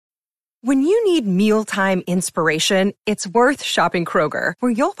When you need mealtime inspiration, it's worth shopping Kroger,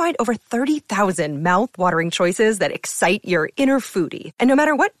 where you'll find over 30,000 mouth-watering choices that excite your inner foodie. And no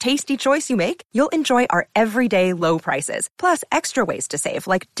matter what tasty choice you make, you'll enjoy our everyday low prices, plus extra ways to save,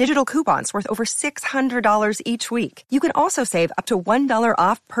 like digital coupons worth over $600 each week. You can also save up to $1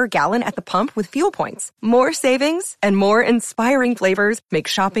 off per gallon at the pump with fuel points. More savings and more inspiring flavors make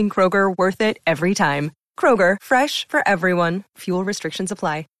shopping Kroger worth it every time. Kroger, fresh for everyone. Fuel restrictions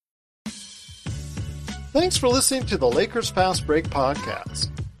apply. Thanks for listening to the Lakers Fast Break podcast,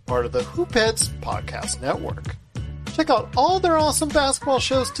 part of the Hoopheads Podcast Network. Check out all their awesome basketball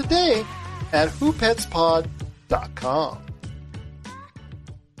shows today at hoopheadspod.com.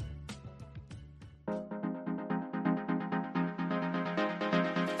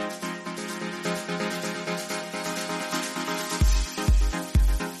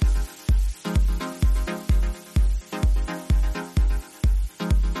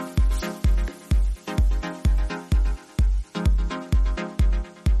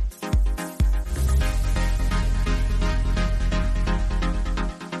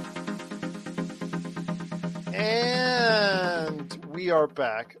 Are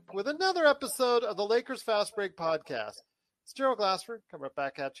back with another episode of the Lakers Fast Break podcast. It's Gerald Glassford coming right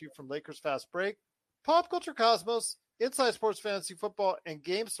back at you from Lakers Fast Break, Pop Culture Cosmos, Inside Sports Fantasy Football, and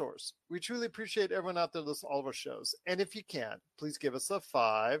Game Source. We truly appreciate everyone out there listening to all of our shows. And if you can, please give us a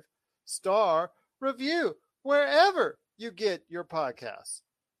 5-star review wherever you get your podcasts.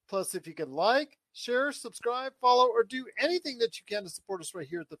 Plus, if you can like, share, subscribe, follow, or do anything that you can to support us right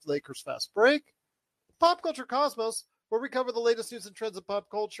here at the Lakers Fast Break, Pop Culture Cosmos, where we cover the latest news and trends of pop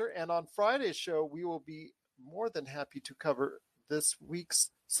culture. And on Friday's show, we will be more than happy to cover this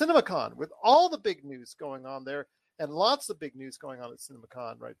week's CinemaCon with all the big news going on there and lots of big news going on at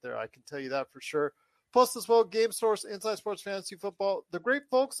CinemaCon right there. I can tell you that for sure. Plus as well, Game Source, Inside Sports Fantasy Football, the great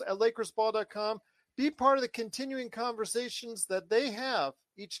folks at LakersBall.com. Be part of the continuing conversations that they have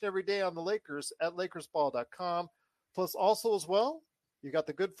each and every day on the Lakers at LakersBall.com. Plus also as well, you got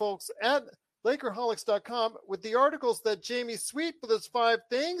the good folks at Lakerholics.com with the articles that Jamie Sweet with his 5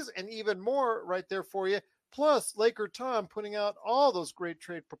 things and even more right there for you. Plus Laker Tom putting out all those great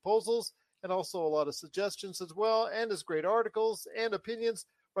trade proposals and also a lot of suggestions as well, and his great articles and opinions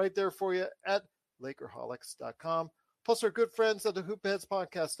right there for you at Lakerholics.com. Plus our good friends at the Hoopheads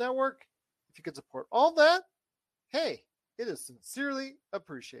Podcast Network. If you could support all that, hey, it is sincerely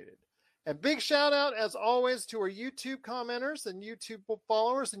appreciated. And big shout out as always to our YouTube commenters and YouTube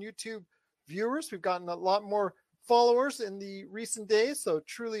followers and YouTube viewers. We've gotten a lot more followers in the recent days, so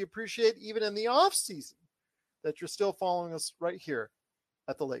truly appreciate even in the off season that you're still following us right here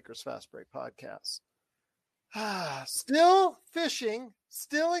at the Lakers Fast Break podcast. Still fishing,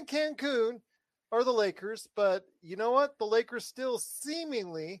 still in Cancun are the Lakers, but you know what? The Lakers still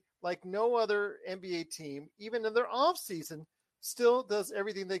seemingly, like no other NBA team, even in their off season, still does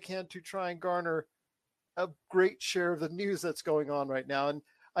everything they can to try and garner a great share of the news that's going on right now. And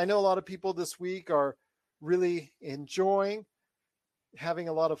I know a lot of people this week are really enjoying having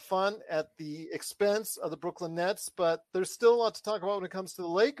a lot of fun at the expense of the Brooklyn Nets, but there's still a lot to talk about when it comes to the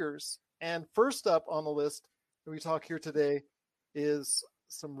Lakers. And first up on the list that we talk here today is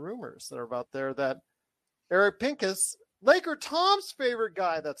some rumors that are about there that Eric Pincus, Laker Tom's favorite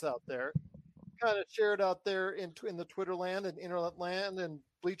guy that's out there, kind of shared out there in the Twitter land and internet land and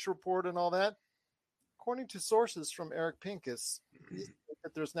Bleacher Report and all that. According to sources from Eric Pincus,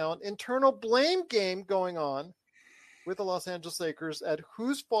 that there's now an internal blame game going on with the Los Angeles Lakers at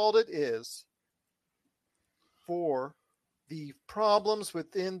whose fault it is for the problems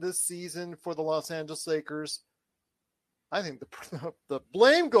within this season for the Los Angeles Lakers. I think the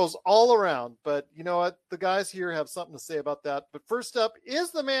blame goes all around, but you know what? The guys here have something to say about that. But first up is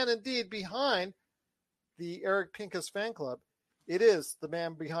the man indeed behind the Eric Pincus fan club. It is the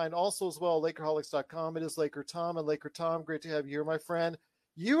man behind also as well, Lakerholics.com. It is Laker Tom. And Laker Tom, great to have you here, my friend.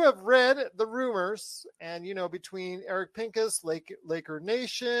 You have read the rumors, and, you know, between Eric Pincus, Laker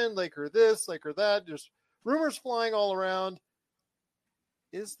Nation, Laker this, Laker that, there's rumors flying all around.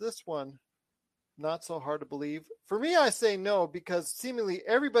 Is this one not so hard to believe? For me, I say no, because seemingly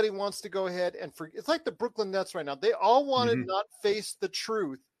everybody wants to go ahead and forget. It's like the Brooklyn Nets right now. They all want to not face the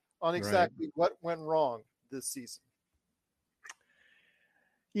truth on exactly what went wrong this season.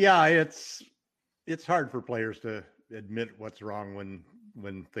 Yeah, it's hard for players to admit what's wrong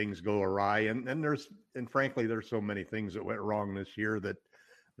when things go awry, and frankly, there's so many things that went wrong this year that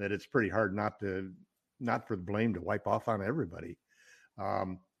it's pretty hard not for the blame to wipe off on everybody.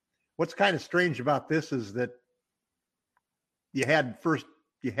 What's kind of strange about this is that you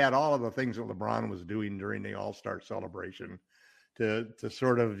had all of the things that LeBron was doing during the All-Star celebration, to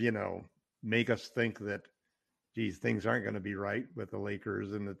sort of, make us think that, geez, things aren't going to be right with the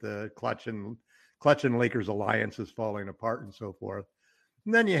Lakers and that the Clutch and Lakers alliance is falling apart and so forth.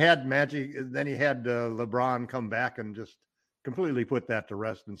 And then you had LeBron come back and just completely put that to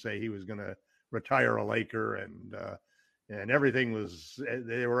rest and say he was going to retire a Laker, and everything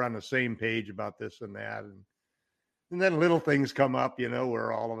they were on the same page about this and that. And then little things come up,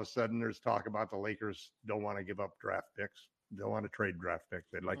 where all of a sudden there's talk about the Lakers don't want to give up draft picks. Don't want to trade draft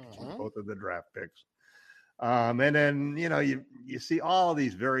picks. They'd like to keep both of the draft picks. And then, you see all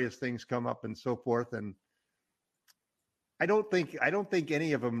these various things come up and so forth. And I don't think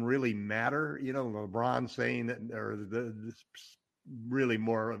any of them really matter. LeBron saying that, or this really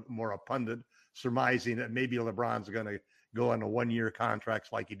more a pundit surmising that maybe LeBron's going to go on a 1-year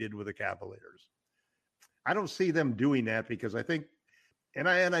contracts like he did with the Cavaliers. I don't see them doing that because I think, and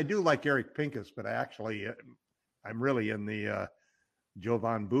I do like Eric Pincus, but I'm really in the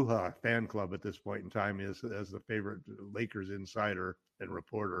Jovan Buha fan club at this point in time as the favorite Lakers insider and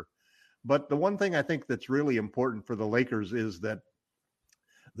reporter. But the one thing I think that's really important for the Lakers is that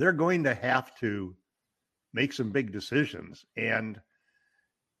they're going to have to make some big decisions. And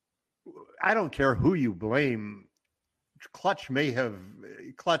I don't care who you blame. Clutch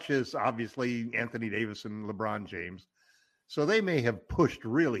is obviously Anthony Davis and LeBron James. So they may have pushed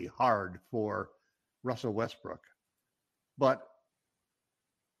really hard for Russell Westbrook. But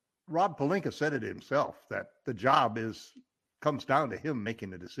Rob Pelinka said it himself that the job comes down to him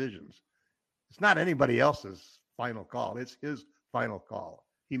making the decisions. It's not anybody else's final call. It's his final call.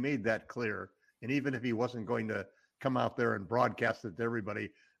 He made that clear. And even if he wasn't going to come out there and broadcast it to everybody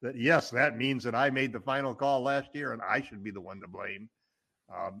that, yes, that means that I made the final call last year and I should be the one to blame.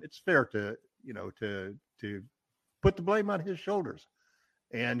 It's fair to put the blame on his shoulders.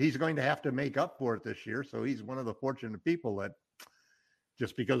 And he's going to have to make up for it this year. So he's one of the fortunate people that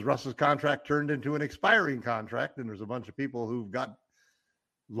just because Russ's contract turned into an expiring contract, and there's a bunch of people who've got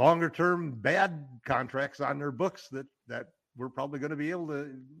longer term bad contracts on their books that we're probably going to be able to,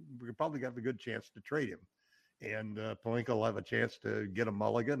 we probably got a good chance to trade him. And Pelinka will have a chance to get a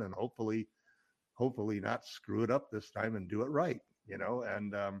mulligan and hopefully not screw it up this time and do it right,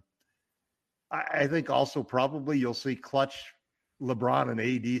 And I think also probably you'll see Clutch, LeBron and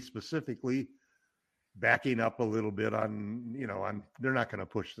AD specifically backing up a little bit on they're not going to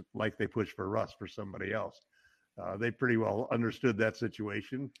push like they push for Russ for somebody else. They pretty well understood that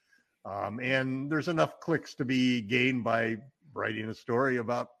situation. And there's enough clicks to be gained by writing a story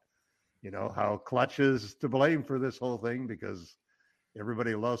about, how Clutch is to blame for this whole thing because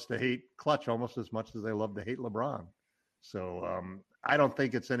everybody loves to hate Clutch almost as much as they love to hate LeBron. So I don't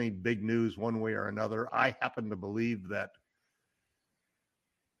think it's any big news one way or another. I happen to believe that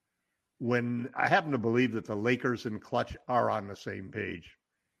the Lakers and Clutch are on the same page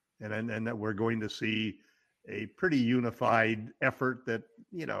and that we're going to see a pretty unified effort that,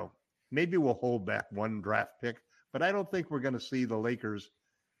 maybe we'll hold back one draft pick, but I don't think we're going to see the Lakers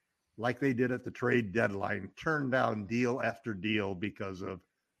like they did at the trade deadline turn down deal after deal because of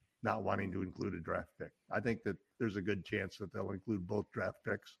not wanting to include a draft pick. I think that there's a good chance that they'll include both draft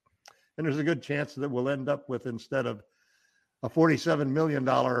picks. And there's a good chance that we'll end up with, instead of a $47 million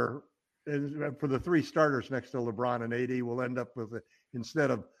for the three starters next to LeBron and AD, we'll end up with, instead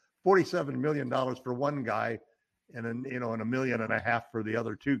of $47 million for one guy and then, and $1.5 million for the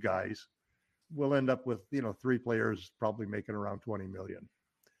other two guys, we'll end up with, three players probably making around $20 million.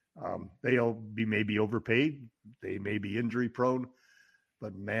 They'll be maybe overpaid. They may be injury prone,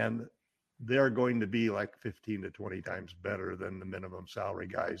 but man, they're going to be like 15 to 20 times better than the minimum salary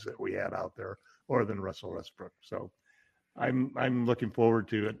guys that we had out there or than Russell Westbrook. So I'm looking forward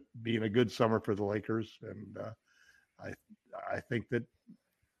to it being a good summer for the Lakers. And I think that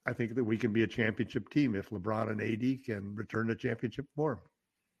we can be a championship team if LeBron and AD can return to championship form.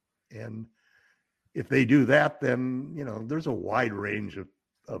 And if they do that, then, there's a wide range of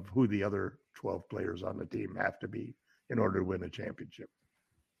who the other 12 players on the team have to be in order to win a championship.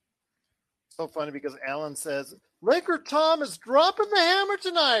 So funny because Alan says, Laker Tom is dropping the hammer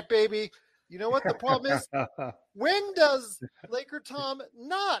tonight, baby. You know what the problem is? When does Laker Tom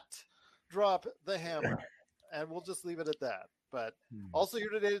not drop the hammer? And we'll just leave it at that. But also here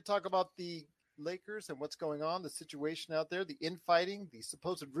today to talk about the Lakers and what's going on, the situation out there, the infighting, the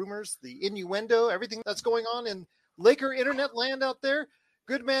supposed rumors, the innuendo, everything that's going on in Laker internet land out there.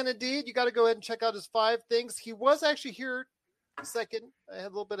 Good man indeed. You got to go ahead and check out his 5 things. He was actually here second. I had a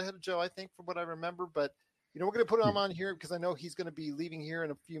little bit ahead of Joe, I think, from what I remember. But, we're going to put him on here because I know he's going to be leaving here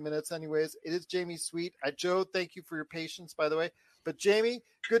in a few minutes anyways. It is Jamie Sweet. Joe, thank you for your patience, by the way. But, Jamie,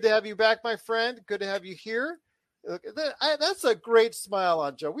 good to have you back, my friend. Good to have you here. Look, that's a great smile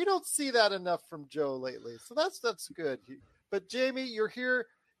on Joe. We don't see that enough from Joe lately, so that's good. But Jamie, you're here.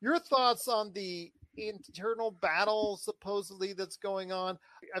 Your thoughts on the internal battle supposedly that's going on?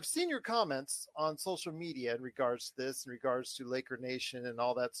 I've seen your comments on social media in regards to this, in regards to Laker Nation and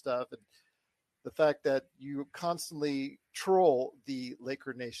all that stuff, and the fact that you constantly troll the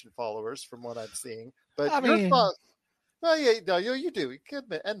Laker Nation followers, from what I'm seeing. But your thoughts? Well, yeah, no, you do. You can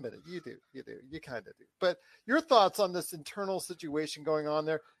admit it. You do. You kind of do. But your thoughts on this internal situation going on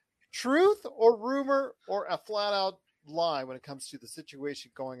there? Truth or rumor or a flat out lie when it comes to the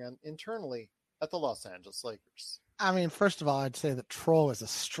situation going on internally at the Los Angeles Lakers? I mean, first of all, I'd say that troll is a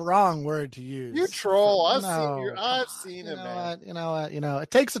strong word to use. You troll. I've seen it, man. You know what?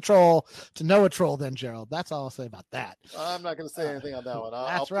 It takes a troll to know a troll, then, Gerald. That's all I'll say about that. I'm not going to say anything on that one.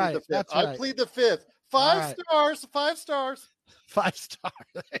 That's right. I plead the fifth. 5 stars. 5 stars. 5 stars.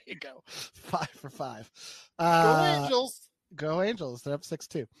 There you go. 5 for 5. Go Angels. Go Angels. They're up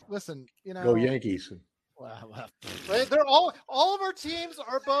 6-2. Listen, Go Yankees. They're all of our teams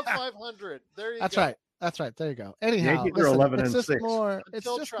are above 500. There you go. That's right. That's right. There you go. Anyhow, Yankees are 11-6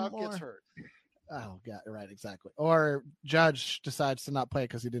 until Trout gets hurt. Oh, yeah, right, exactly. Or Judge decides to not play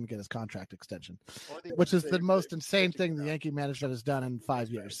because he didn't get his contract extension, which is the most insane thing the Yankee management has done in 5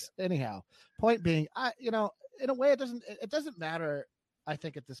 years. Anyhow, point being, in a way, it doesn't matter. I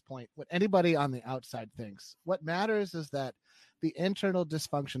think at this point, what anybody on the outside thinks. What matters is that the internal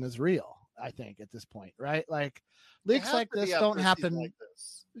dysfunction is real. I think at this point, right? Like leaks like this don't happen. Like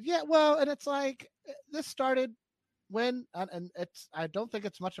this. Yeah, well, and it's like this started when, and it's. I don't think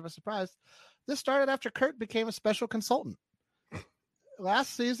it's much of a surprise. This started after Kurt became a special consultant.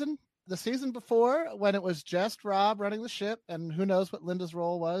 Last season, the season before, when it was just Rob running the ship, and who knows what Linda's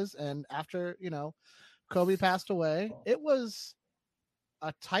role was. And after, Kobe passed away, it was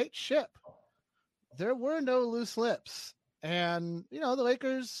a tight ship. There were no loose lips. And, the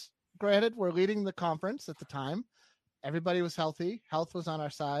Lakers, granted, were leading the conference at the time. Everybody was healthy. Health was on our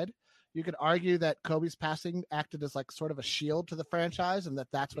side. You could argue that Kobe's passing acted as like sort of a shield to the franchise and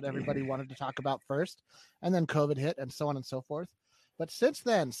that's what everybody wanted to talk about first. And then COVID hit and so on and so forth. But since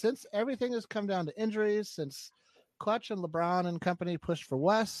then, since everything has come down to injuries, since Clutch and LeBron and company pushed for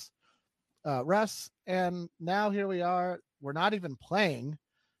Russ, and now here we are, we're not even playing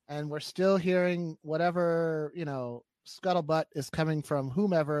and we're still hearing whatever, scuttlebutt is coming from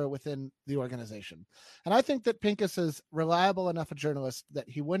whomever within the organization. And I think that Pincus is reliable enough a journalist that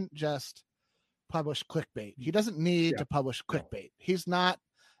he wouldn't just publish clickbait. He doesn't need to publish clickbait. He's not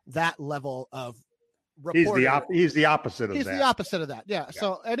that level of reporter. He's the opposite of that. He's the opposite of that. Yeah.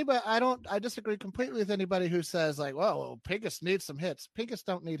 So I disagree completely with anybody who says like, well, Pincus needs some hits. Pincus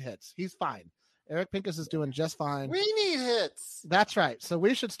don't need hits. He's fine. Eric Pincus is doing just fine. We need hits. That's right. So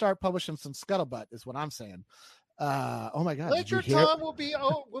we should start publishing some scuttlebutt is what I'm saying. Oh my God! Laker Tom will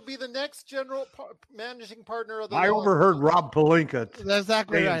be the next general managing partner of the. I overheard Rob Pelinka. That's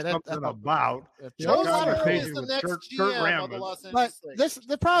exactly right. Something about Joe Lauderdale is the next GM of the Los Angeles Lakers.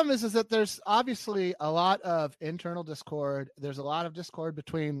 The problem is that there's obviously a lot of internal discord. There's a lot of discord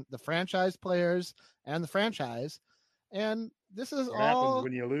between the franchise players and the franchise, and this is what all happens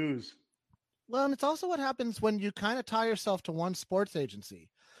when you lose. Well, and it's also what happens when you kind of tie yourself to one sports agency.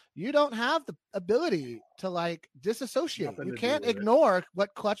 You don't have the ability to disassociate. You can't ignore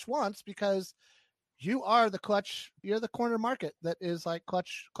what Clutch wants because you are the Clutch. You're the corner market that is like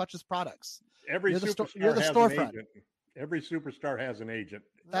Clutch's products. You're the storefront. Every superstar has an agent.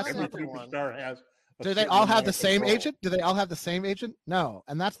 Every superstar has. Do they all have the same agent? Do they all have the same agent? No,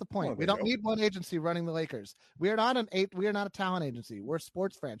 and that's the point. We don't need one agency running the Lakers. We are not a talent agency. We're a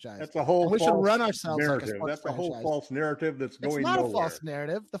sports franchise. That's a whole. We should run ourselves narrative. like a sports That's franchise. A whole false narrative that's going nowhere. It's not nowhere. a false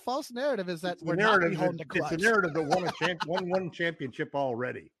narrative. The false narrative is that we're not beholden to Clutch. It's a narrative that won one championship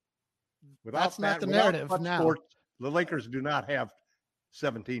already. That's not the narrative now. Sports, the Lakers do not have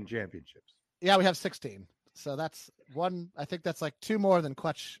 17 championships. Yeah, we have 16. So that's one. I think that's like 2 more than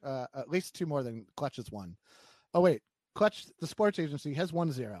Clutch. At least 2 more than Clutch has won. Oh wait, Clutch, the sports agency, has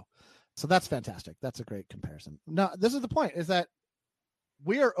 1-0. So that's fantastic. That's a great comparison. No, this is the point: is that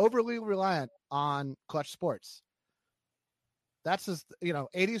we are overly reliant on Clutch Sports. That's just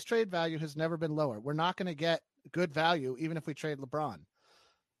 80s trade value has never been lower. We're not going to get good value even if we trade LeBron.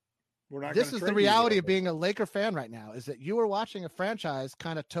 This is the reality of being a Laker fan right now: is that you are watching a franchise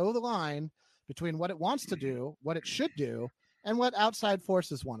kind of toe the line between what it wants to do, what it should do, and what outside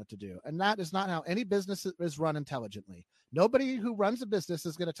forces want it to do. And that is not how any business is run intelligently. Nobody who runs a business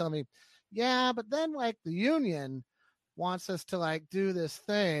is going to tell me, yeah, but then the union wants us to like do this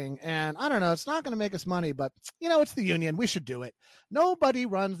thing. And I don't know, it's not going to make us money, but it's the union. We should do it. Nobody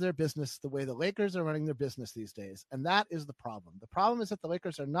runs their business the way the Lakers are running their business these days. And that is the problem. The problem is that the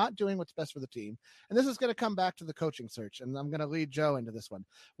Lakers are not doing what's best for the team. And this is going to come back to the coaching search. And I'm going to lead Joe into this one.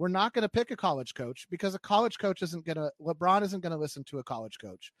 We're not going to pick a college coach because a college coach LeBron isn't going to listen to a college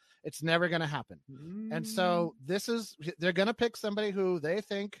coach. It's never going to happen. And so they're going to pick somebody who they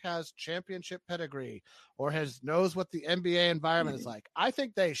think has championship pedigree or knows what the NBA environment is like. I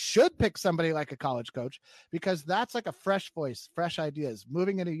think they should pick somebody like a college coach because that's like a fresh voice, fresh ideas,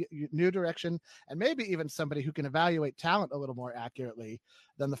 moving in a new direction, and maybe even somebody who can evaluate talent a little more accurately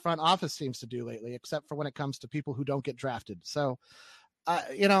than the front office seems to do lately, except for when it comes to people who don't get drafted. So,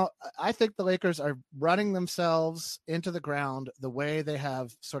 I think the Lakers are running themselves into the ground the way they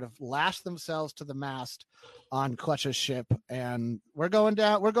have sort of lashed themselves to the mast on Klutch's ship. And we're going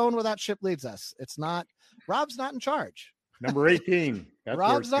where that ship leads us. Rob's not in charge. Number 18.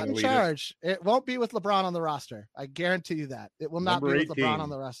 Rob's not in charge. It won't be with LeBron on the roster. I guarantee you that. It will not be with LeBron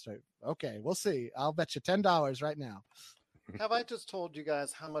on the roster. Okay, we'll see. I'll bet you $10 right now. Have I just told you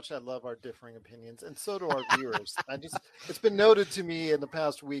guys how much I love our differing opinions, and so do our viewers? It's been noted to me in the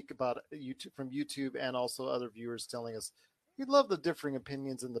past week about YouTube and also other viewers telling us we love the differing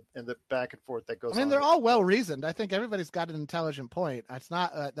opinions and the back and forth that goes on. I mean, they're all well reasoned. I think everybody's got an intelligent point. It's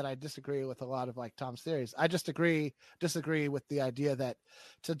not that I disagree with a lot of like Tom's theories. I just disagree with the idea that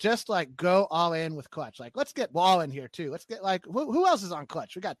to just like go all in with Klutch. Like, let's get Wall in here too. Let's get like who else is on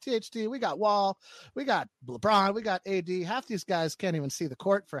Klutch? We got THT, we got Wall, we got LeBron, we got AD. Half these guys can't even see the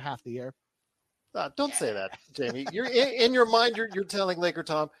court for half the year. Don't say that, Jamie. You're in your mind. You're telling Laker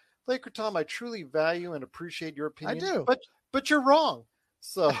Tom, I truly value and appreciate your opinion. I do, but you're wrong.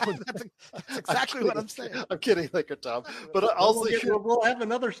 So that's exactly what I'm saying. I'm kidding, Laker Tom. But also, we'll have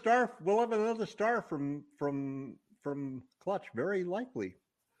another star. We'll have another star from Klutch, very likely.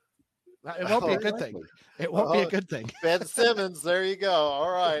 It won't be a good thing. It won't be a good thing. Ben Simmons, there you go. All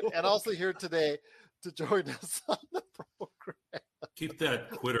right, and also here today to join us on the program. Keep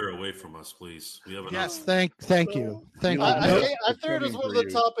that quitter away from us, please. We have yes, thank you. I third is one of the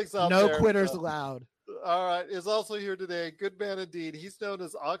topics out there. No quitters allowed. All right, is also here today. Good man indeed. He's known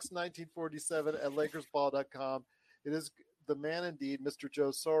as Ox1947 at LakersBall.com. It is the man indeed, Mr. Joe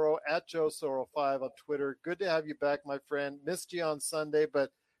Soro at Joe Soro5 on Twitter. Good to have you back, my friend. Missed you on Sunday, but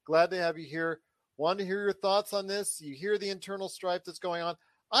glad to have you here. Want to hear your thoughts on this? You hear the internal strife that's going on.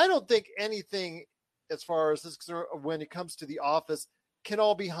 I don't think anything as far as this, when it comes to the office, can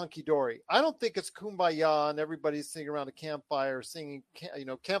all be hunky-dory. I don't think it's kumbaya and everybody's sitting around a campfire singing,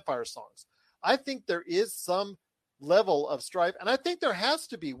 campfire songs. I think there is some level of strife, and I think there has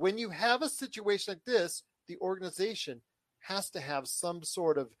to be. When you have a situation like this, the organization has to have some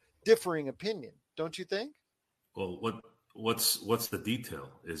sort of differing opinion, don't you think? Well, what's the detail?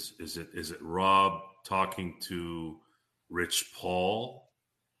 Is it Rob talking to Rich Paul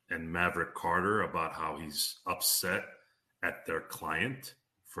and Maverick Carter about how he's upset at their client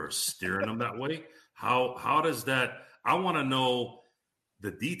for steering them that way? How does that? I want to know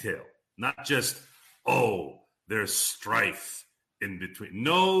the detail. Not just, there's strife in between.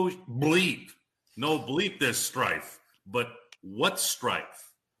 No bleep there's strife. But what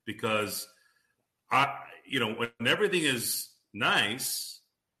strife? Because, when everything is nice,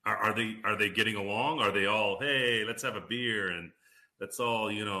 are they getting along? Are they all, hey, let's have a beer and let's all,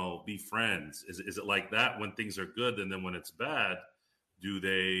 be friends? Is it like that when things are good? And then when it's bad, do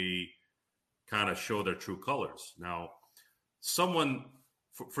they kind of show their true colors? Now,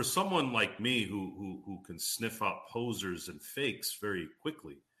 for someone like me who can sniff out posers and fakes very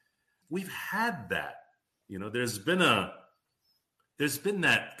quickly, we've had that. There's been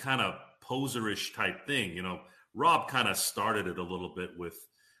that kind of poserish type thing. Rob kind of started it a little bit with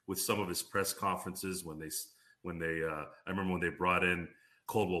some of his press conferences when they I remember when they brought in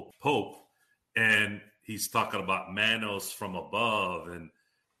Caldwell Pope and he's talking about manos from above, and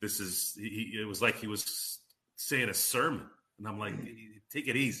it was like he was saying a sermon. And I'm like, take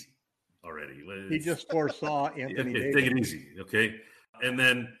it easy already. He just foresaw Anthony Davis. Take it easy, okay? And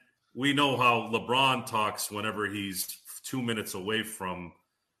then we know how LeBron talks whenever he's 2 minutes away from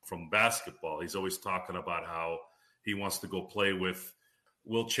basketball. He's always talking about how he wants to go play with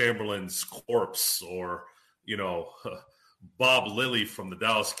Will Chamberlain's corpse or, Bob Lilly from the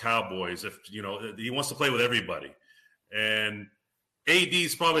Dallas Cowboys. If, he wants to play with everybody. And AD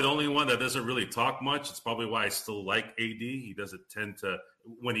is probably the only one that doesn't really talk much. It's probably why I still like AD. He doesn't tend to,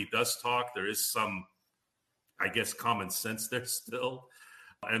 when he does talk, there is some, I guess, common sense there still.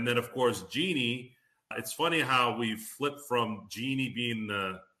 And then, of course, Jeanie. It's funny how we flipped from Jeanie being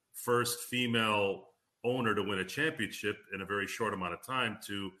the first female owner to win a championship in a very short amount of time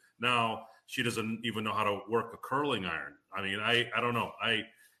to now she doesn't even know how to work a curling iron. I mean, I don't know. I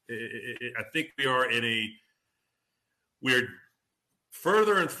think we're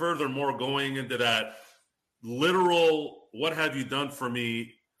further and further more going into that literal, what have you done for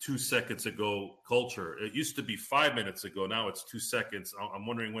me 2 seconds ago culture. It used to be 5 minutes ago. Now it's 2 seconds. I'm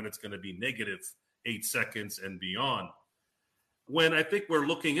wondering when it's going to be negative 8 seconds and beyond. When I think we're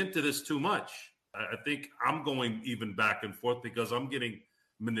looking into this too much. I think I'm going even back and forth because I'm getting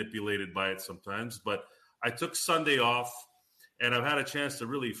manipulated by it sometimes. But I took Sunday off, and I've had a chance to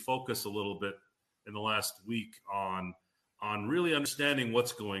really focus a little bit in the last week on really understanding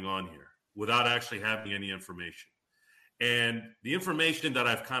what's going on here without actually having any information. And the information that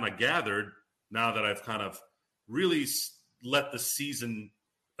I've kind of gathered now that I've kind of really let the season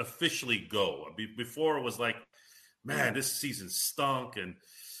officially go. Before it was like, man, this season stunk, and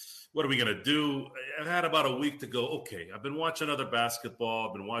what are we going to do? I've had about a week to go, okay, I've been watching other basketball.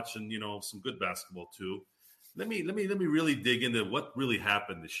 I've been watching, some good basketball too. Let me really dig into what really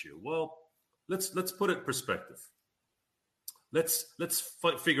happened this year. Well, let's put it in perspective. Let's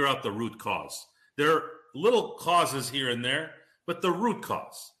figure out the root cause. There are little causes here and there, but the root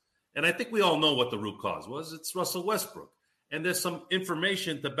cause, and I think we all know what the root cause was. It's Russell Westbrook, and there's some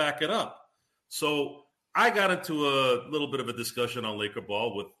information to back it up. So I got into a little bit of a discussion on Laker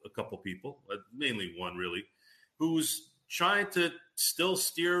ball with a couple people, mainly one really, who's trying to still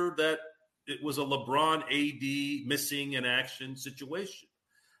steer that it was a LeBron AD missing in action situation.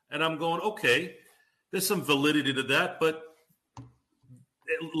 And I'm going, okay, there's some validity to that, but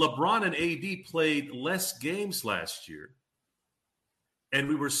LeBron and AD played less games last year, and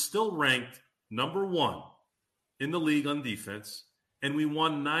we were still ranked number 1 in the league on defense, and we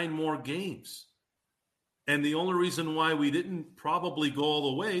won 9 more games. And the only reason why we didn't probably go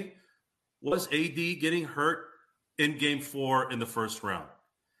all the way was AD getting hurt in Game 4 in the first round.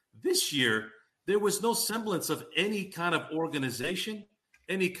 This year, there was no semblance of any kind of organization,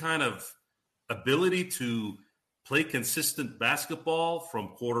 any kind of ability to play consistent basketball from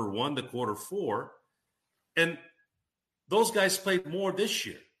quarter 1 to quarter 4. And those guys played more this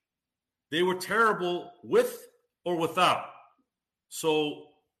year. They were terrible with or without. So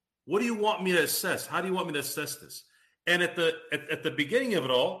what do you want me to assess? How do you want me to assess this? And at the beginning of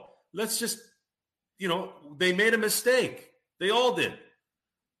it all, let's just, they made a mistake. They all did.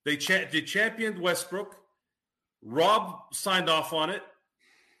 They championed Westbrook. Rob signed off on it.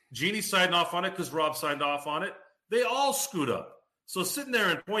 Jeannie signed off on it because Rob signed off on it. They all screwed up. So sitting there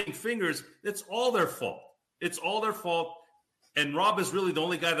and pointing fingers, it's all their fault. It's all their fault. And Rob is really the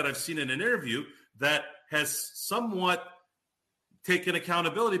only guy that I've seen in an interview that has somewhat taken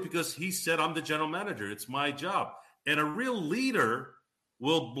accountability because he said, I'm the general manager. It's my job. And a real leader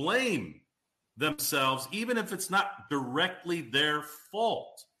will blame themselves, even if it's not directly their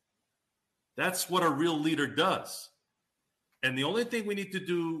fault. That's what a real leader does. And the only thing we need to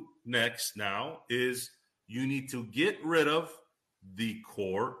do next now is you need to get rid of the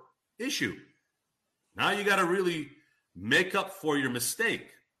core issue. Now you got to really make up for your mistake.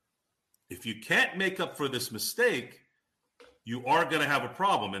 If you can't make up for this mistake, you are going to have a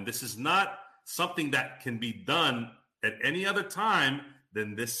problem. And this is not something that can be done at any other time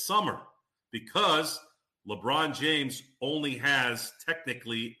than this summer because LeBron James only has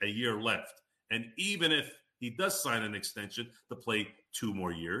technically a year left. And even if he does sign an extension to play 2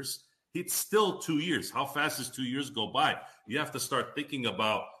 more years, it's still 2 years. How fast does 2 years go by? You have to start thinking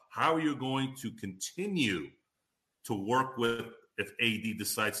about how you're going to continue to work with if AD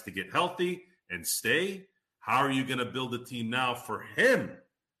decides to get healthy and stay. How are you going to build a team now for him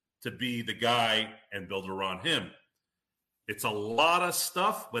to be the guy and build around him? It's a lot of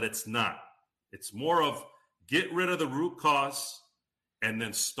stuff, but it's not. It's more of get rid of the root cause and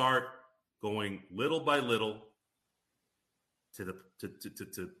then start going little by little to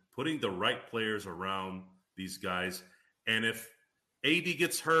putting the right players around these guys. And if AD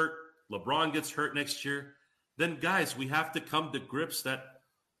gets hurt, LeBron gets hurt next year, then guys, we have to come to grips that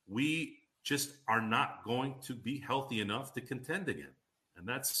we just are not going to be healthy enough to contend again. And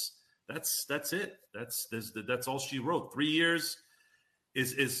that's it. That's all she wrote. 3 years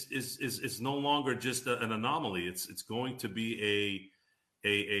is no longer just an anomaly. It's going to be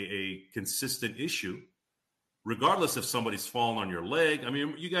a consistent issue, regardless if somebody's fallen on your leg. I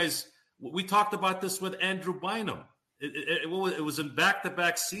mean, you guys, we talked about this with Andrew Bynum. It was in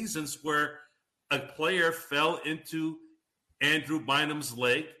back-to-back seasons where a player fell into Andrew Bynum's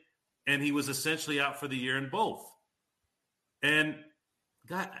leg, and he was essentially out for the year in both. And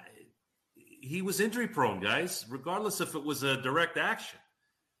he was injury-prone, guys, regardless if it was a direct action.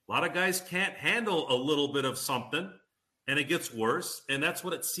 A lot of guys can't handle a little bit of something, and it gets worse. And that's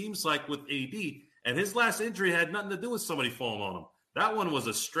what it seems like with AD. And his last injury had nothing to do with somebody falling on him. That one was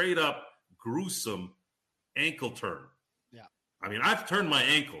a straight up gruesome ankle turn. Yeah. I mean, I've turned my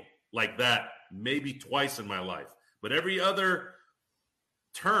ankle like that maybe twice in my life. But every other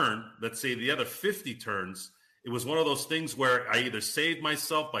turn, let's say the other 50 turns, it was one of those things where I either saved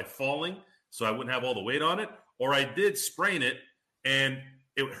myself by falling so I wouldn't have all the weight on it, or I did sprain it and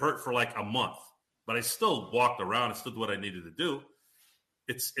it hurt for like a month. But I still walked around and still did what I needed to do.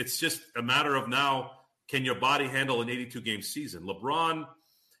 It's just a matter of now, can your body handle an 82-game season? LeBron,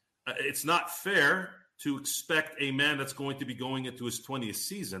 it's not fair to expect a man that's going to be going into his 20th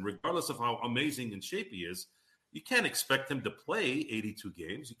season, regardless of how amazing in shape he is. You can't expect him to play 82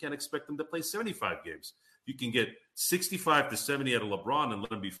 games. You can't expect him to play 75 games. You can get 65 to 70 out of LeBron and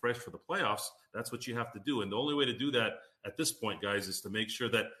let him be fresh for the playoffs. That's what you have to do. And the only way to do that at this point, guys, is to make sure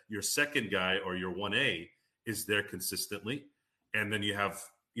that your second guy or your 1A is there consistently. And then you have,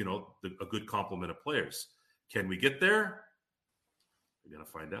 a good complement of players. Can we get there? We're going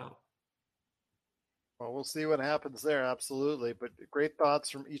to find out. Well, we'll see what happens there. Absolutely. But great thoughts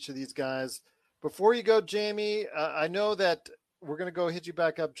from each of these guys. Before you go, Jamie, I know that we're going to go hit you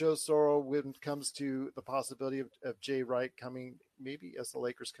back up, Joe Soro, when it comes to the possibility of Jay Wright coming maybe as the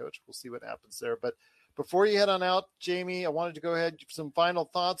Lakers coach. We'll see what happens there. But before you head on out, Jamie, I wanted to go ahead and some final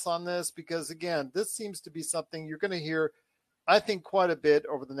thoughts on this because, again, this seems to be something you're going to hear, I think, quite a bit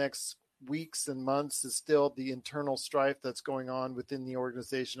over the next weeks and months is still the internal strife that's going on within the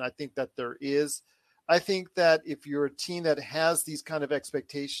organization. I think that there is. I think that if you're a team that has these kind of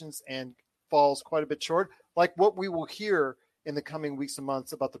expectations and falls quite a bit short, like what we will hear in the coming weeks and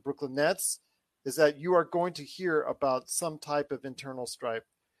months about the Brooklyn Nets, is that you are going to hear about some type of internal strife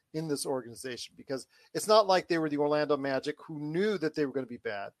in this organization, because it's not like they were the Orlando Magic who knew that they were going to be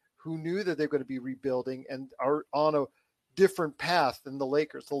bad, who knew that they're going to be rebuilding and are on a different path than the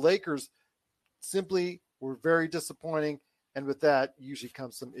Lakers. The Lakers simply were very disappointing, and with that usually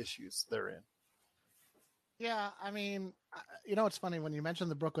comes some issues therein. Yeah, I mean, it's funny when you mentioned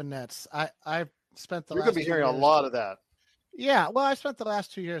the Brooklyn Nets. I've spent the You're last going to be 2 hearing years, a lot of that. Yeah, well, I spent the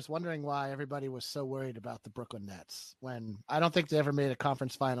last 2 years wondering why everybody was so worried about the Brooklyn Nets when I don't think they ever made a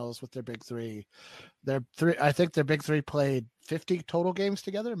conference finals with their big three. I think their big three played 50 total games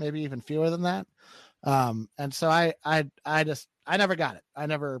together, maybe even fewer than that. And so I never got it. I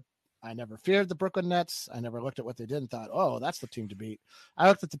never feared the Brooklyn Nets. I never looked at what they did and thought, oh, that's the team to beat. I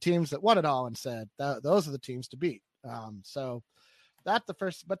looked at the teams that won it all and said, those are the teams to beat. So that the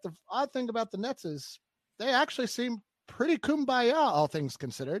first, but the odd thing about the Nets is they actually seem pretty kumbaya, all things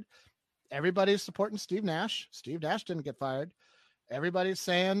considered. Everybody's supporting Steve Nash. Steve Nash didn't get fired. Everybody's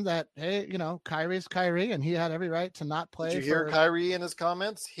saying that, hey, Kyrie's Kyrie, and he had every right to not play. Did you hear Kyrie in his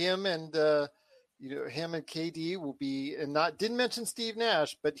comments? Him and KD will be, and didn't mention Steve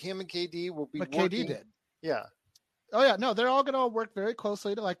Nash, but him and KD will be. But working. KD did. Yeah. Oh yeah, no, they're all going to work very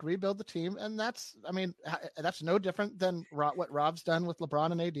closely to rebuild the team, and that's no different than what Rob's done with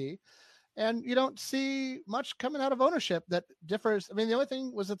LeBron and AD. And you don't see much coming out of ownership that differs. I mean, the only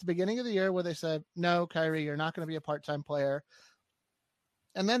thing was at the beginning of the year where they said, no, Kyrie, you're not going to be a part-time player.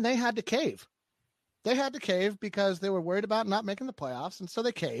 And then they had to cave. They had to cave because they were worried about not making the playoffs. And so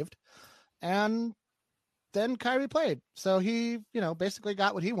they caved. And then Kyrie played. So he, basically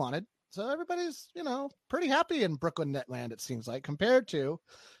got what he wanted. So everybody's, pretty happy in Brooklyn Netland, it seems like, compared to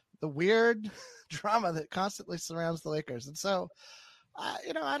the weird drama that constantly surrounds the Lakers. And so,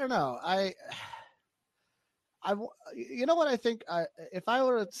 I don't know. What I think, if I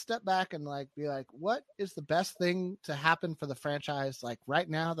were to step back and be like, what is the best thing to happen for the franchise right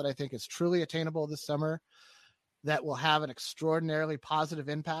now that I think is truly attainable this summer that will have an extraordinarily positive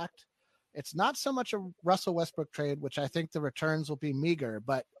impact? It's not so much a Russell Westbrook trade, which I think the returns will be meager,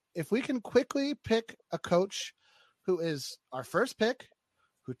 but if we can quickly pick a coach who is our first pick,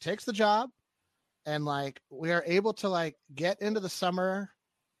 who takes the job, and we are able to get into the summer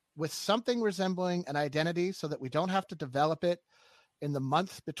with something resembling an identity so that we don't have to develop it in the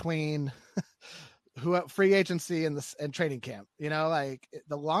month between free agency and training camp. The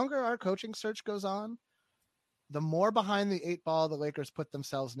longer our coaching search goes on, the more behind the 8 ball the Lakers put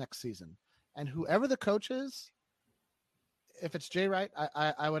themselves next season. And whoever the coach is, if it's Jay Wright,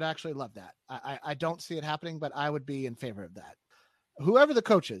 I would actually love that. I don't see it happening, but I would be in favor of that. Whoever the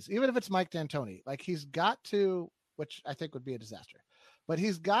coach is, even if it's Mike D'Antoni, he's got to, which I think would be a disaster, but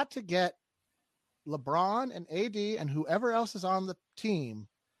he's got to get LeBron and AD and whoever else is on the team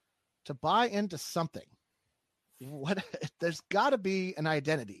to buy into something. There's got to be an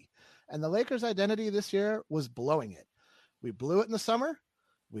identity. And the Lakers' identity this year was blowing it. We blew it in the summer.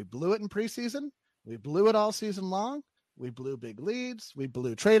 We blew it in preseason. We blew it all season long. We blew big leads. We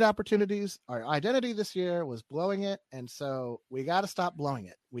blew trade opportunities. Our identity this year was blowing it. And so we got to stop blowing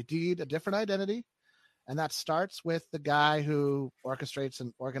it. We need a different identity. And that starts with the guy who orchestrates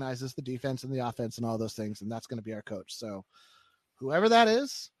and organizes the defense and the offense and all those things. And that's going to be our coach. So whoever that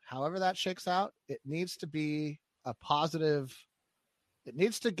is, however that shakes out, it needs to be a positive. It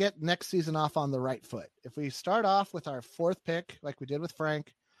needs to get next season off on the right foot. If we start off with our 4th pick, like we did with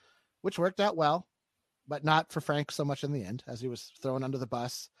Frank, which worked out well, but not for Frank so much in the end, as he was thrown under the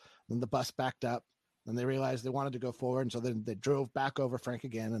bus. Then the bus backed up, and they realized they wanted to go forward, and so then they drove back over Frank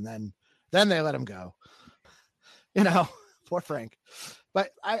again, and then they let him go. Poor Frank.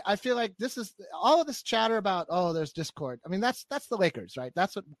 But I feel like this is all of this chatter about, there's discord. I mean, that's the Lakers, right?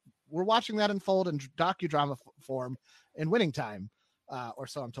 That's what we're watching that unfold in docudrama form in winning time. Or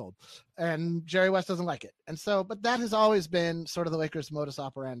so I'm told. And Jerry West doesn't like it. And so, but that has always been sort of the Lakers' modus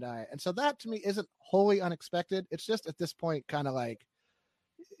operandi. And so that to me isn't wholly unexpected. It's just at this point kind of like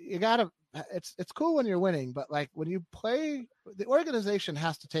it's cool when you're winning, but like when you play, the organization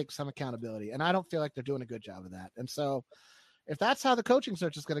has to take some accountability. And I don't feel like they're doing a good job of that. And so if that's how the coaching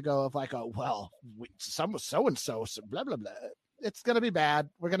search is going to go, of like, some was so-and-so, blah, blah, blah, it's going to be bad.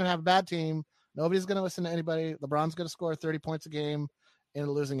 We're going to have a bad team. Nobody's going to listen to anybody. LeBron's going to score 30 points a game in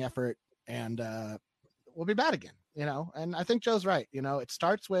a losing effort, and we'll be bad again, and I think Joe's right. It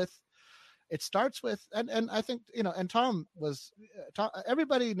starts with, and I think, and Tom,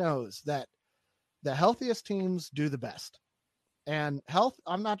 everybody knows that the healthiest teams do the best. And health,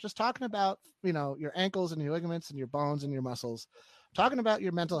 I'm not just talking about, your ankles and your ligaments and your bones and your muscles. I'm talking about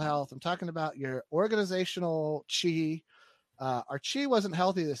your mental health. I'm talking about your organizational chi. Our chi wasn't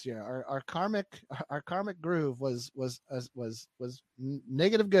healthy this year. Our karmic groove was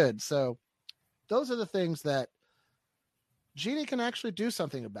negative good. So those are the things that Jeannie can actually do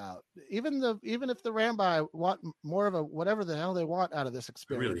something about. Even if the Rambi want more of a whatever the hell they want out of this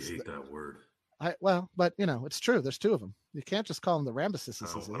experience. I really hate that word. But it's true. There's 2 of them. You can't just call them the Rambuses.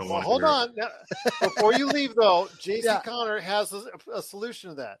 Well, hold on. Now, before you leave, though, J.C. Connor has a solution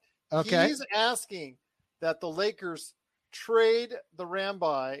to that. Okay. He's asking that the Lakers trade the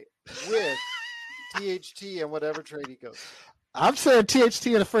Rambi with THT and whatever trade he goes. I'm saying THT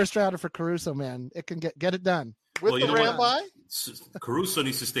in the first rounder for Caruso, man. It can get it done. With the Rambi? Caruso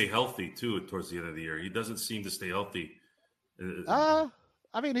needs to stay healthy, too, towards the end of the year. He doesn't seem to stay healthy.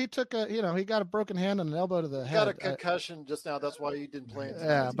 I mean, he took he got a broken hand and an elbow to the head. Got a concussion just now. That's why he didn't play.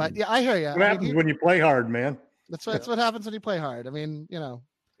 But I hear you. What happens when you play hard, man? That's what happens when you play hard. I mean,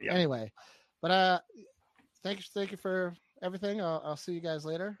 Anyway, but thank you for everything. I'll see you guys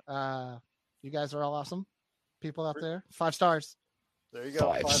later. You guys are all awesome people out there. 5 stars. There you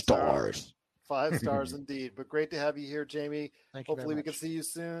go. 5 stars. 5 stars indeed. But great to have you here, Jamie. Thank you. Hopefully we can see you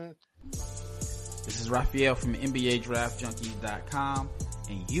soon. This is Raphael from NBADraftJunkies.com,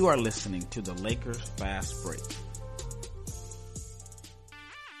 and you are listening to the Lakers Fast Break.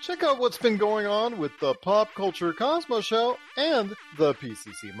 Check out what's been going on with the Pop Culture Cosmos Show and the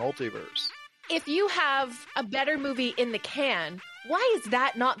PCC Multiverse. If you have a better movie in the can, why is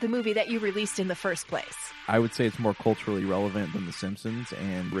that not the movie that you released in the first place? I would say it's more culturally relevant than The Simpsons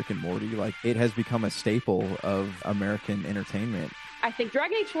and Rick and Morty. Like, it has become a staple of American entertainment. I think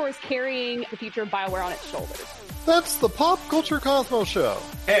Dragon Age 4 is carrying the future of BioWare on its shoulders. That's the Pop Culture Cosmos Show.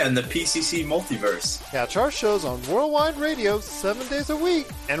 And the PCC Multiverse. Catch our shows on Worldwide Radio 7 days a week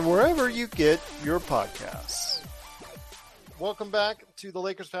and wherever you get your podcasts. Welcome back to the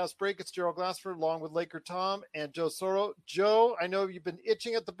Lakers Fast Break. It's Gerald Glassford along with Laker Tom and Joe Soro. Joe, I know you've been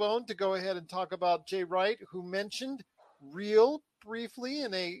itching at the bone to go ahead and talk about Jay Wright, who mentioned real briefly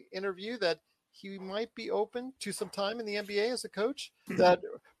in a interview that he might be open to some time in the NBA as a coach. That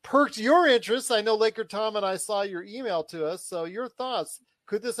perked your interest. I know Laker Tom and I saw your email to us. So your thoughts,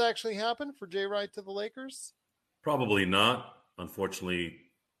 could this actually happen for Jay Wright to the Lakers? Probably not. Unfortunately,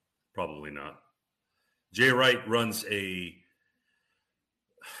 probably not. Jay Wright runs a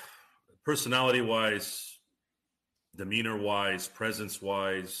personality-wise, demeanor-wise,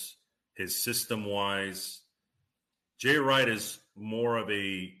 presence-wise, his system-wise. Jay Wright is more of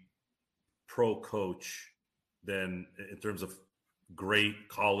a pro coach than in terms of great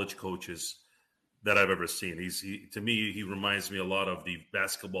college coaches that I've ever seen. To me, he reminds me a lot of the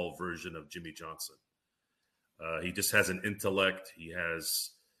basketball version of Jimmy Johnson. He just has an intellect. He has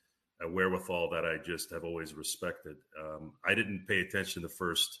a wherewithal that I just have always respected. I didn't pay attention the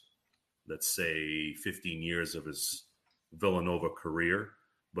first, let's say, 15 years of his Villanova career,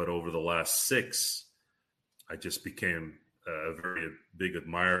 but over the last 6, I just became a very big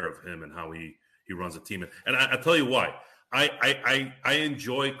admirer of him and how he runs a team. And I tell you why. I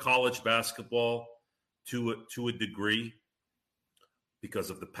enjoy college basketball to a degree because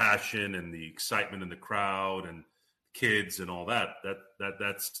of the passion and the excitement in the crowd and kids and all that.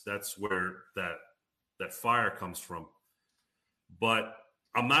 That's where that fire comes from. But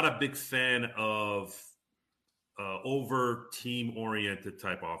I'm not a big fan of over team oriented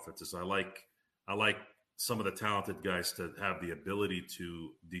type offenses. I like some of the talented guys to have the ability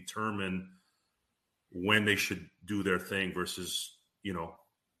to determine when they should do their thing versus,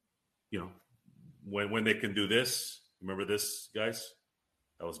 when they can do this. Remember this, guys?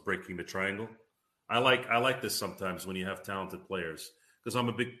 I was breaking the triangle. I like this sometimes when you have talented players, because I'm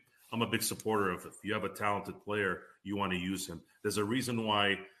a big supporter of, if you have a talented player, you want to use him. There's a reason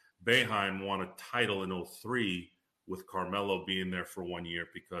why Boeheim won a title in 2003 with Carmelo being there for 1 year,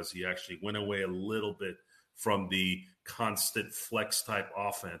 because he actually went away a little bit from the constant flex type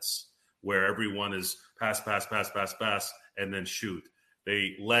offense where everyone is pass, and then shoot.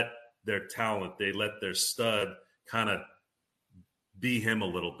 They let their talent, they let their stud kind of be him a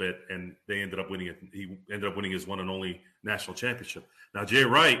little bit, and they ended up winning it. He ended up winning his one and only national championship. Now, Jay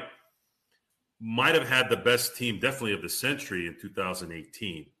Wright might have had the best team, definitely of the century, in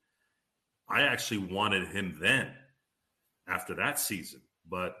 2018. I actually wanted him then after that season,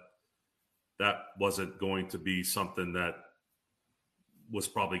 but that wasn't going to be something that was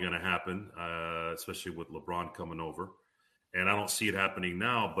probably going to happen, especially with LeBron coming over. And I don't see it happening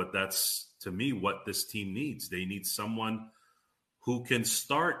now, but that's, to me, what this team needs. They need someone who can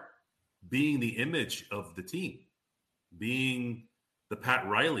start being the image of the team, being the Pat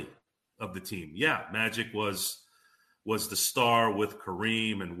Riley of the team. Yeah, Magic was the star with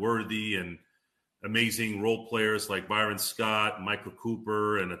Kareem and Worthy and amazing role players like Byron Scott, Michael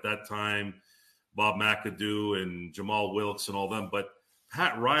Cooper, and at that time, Bob McAdoo and Jamal Wilkes and all them. But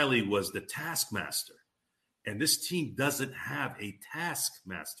Pat Riley was the taskmaster. And this team doesn't have a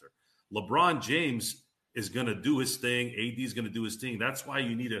taskmaster. LeBron James is going to do his thing. AD is going to do his thing. That's why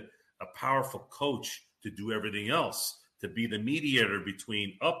you need a powerful coach to do everything else, to be the mediator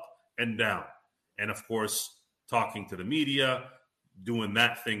between up and down. And, of course, talking to the media, doing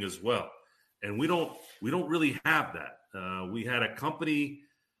that thing as well. And we don't really have that. We had a company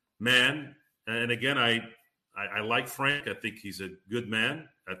man. And, again, I like Frank. I think he's a good man.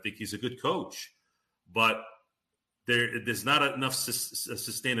 I think he's a good coach. But there's not enough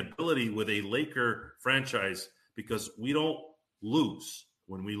sustainability with a Laker franchise, because we don't lose.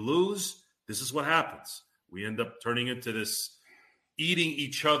 When we lose, this is what happens. We end up turning into this eating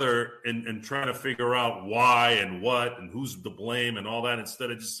each other and trying to figure out why and what and who's to blame and all that,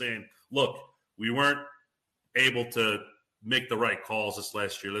 instead of just saying, look, we weren't able to make the right calls this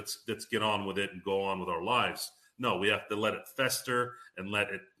last year. Let's get on with it and go on with our lives. No, we have to let it fester and let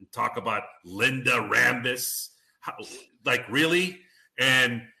it talk about Linda Rambis. Like, really?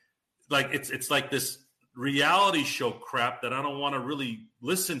 And like it's like this reality show crap that I don't want to really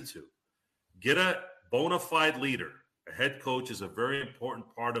listen to. Get a bona fide leader. A head coach is a very important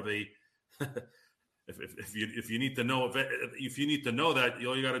part of a if you need to know if you need to know that,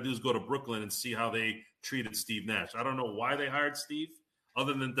 all you got to do is go to Brooklyn and see how they treated Steve Nash. I don't know why they hired Steve,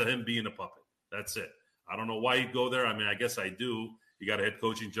 other than to him being a puppet. That's it. I don't know why you go there. I mean, I guess I do. You got a head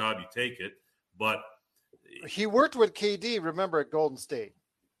coaching job, you take it. But he worked with KD, remember, at Golden State.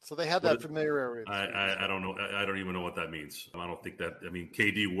 So they had that familiarity. I don't know. I don't even know what that means. I don't think that. I mean,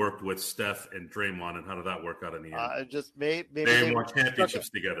 KD worked with Steph and Draymond, and how did that work out in the end? Maybe they won championships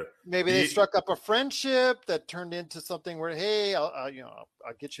together. Maybe they struck up a friendship that turned into something where, hey, I'll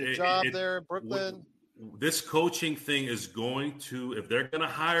get you a job there in Brooklyn. This coaching thing is going to, if they're going to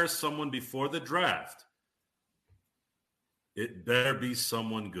hire someone before the draft, it better be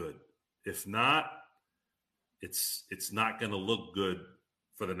someone good. If not, it's not going to look good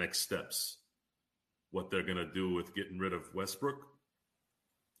for the next steps. What they're going to do with getting rid of Westbrook,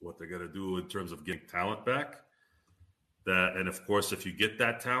 what they're going to do in terms of getting talent back. And of course, if you get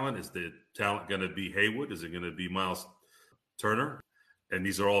that talent, is the talent going to be Haywood? Is it going to be Miles Turner? And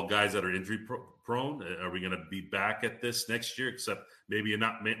these are all guys that are injury prone. Are we going to be back at this next year? Except maybe it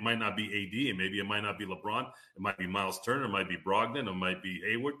might not be AD, and maybe it might not be LeBron. It might be Miles Turner. It might be Brogdon. It might be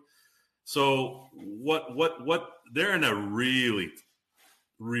Hayward. So what? They're in a really,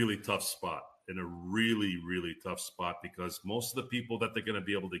 really tough spot. In a really, really tough spot, because most of the people that they're going to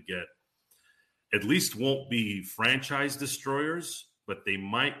be able to get at least won't be franchise destroyers, but they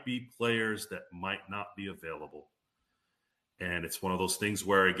might be players that might not be available. And it's one of those things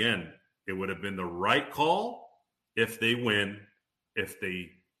where, again, it would have been the right call if they win. If they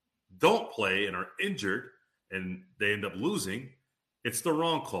don't play and are injured and they end up losing, it's the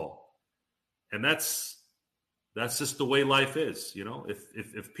wrong call. And that's That's just the way life is. You know,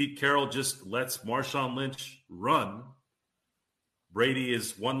 if Pete Carroll just lets Marshawn Lynch run, Brady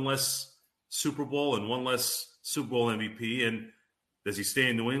is one less Super Bowl and one less Super Bowl MVP. And does he stay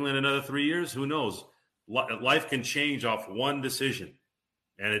in New England another 3 years? Who knows? Life can change off one decision,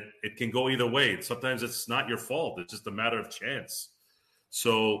 and it can go either way. Sometimes it's not your fault. It's just a matter of chance.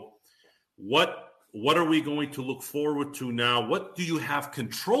 So what are we going to look forward to now? What do you have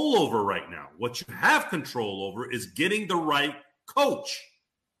control over right now? What you have control over is getting the right coach.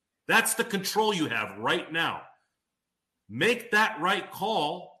 That's the control you have right now. Make that right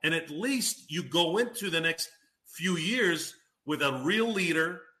call, and at least you go into the next few years with a real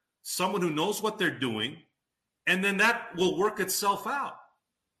leader, someone who knows what they're doing, and then that will work itself out.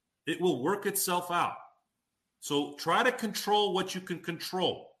 It will work itself out. So try to control what you can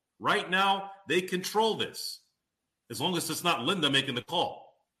control. Right now, they control this, as long as it's not Linda making the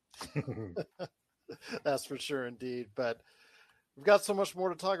call. That's for sure, indeed. But we've got so much more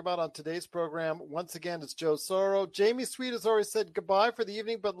to talk about on today's program. Once again, it's Joe Soro. Jamie Sweet has already said goodbye for the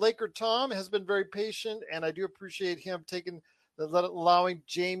evening, but Laker Tom has been very patient, and I do appreciate him allowing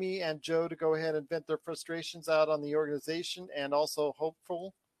Jamie and Joe to go ahead and vent their frustrations out on the organization, and also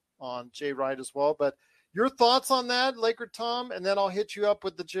hopeful on Jay Wright as well. But your thoughts on that, Laker Tom, and then I'll hit you up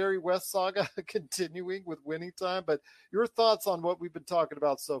with the Jerry West saga continuing with Winning Time. But your thoughts on what we've been talking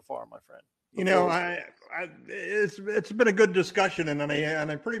about so far, my friend. You know, it's been a good discussion, and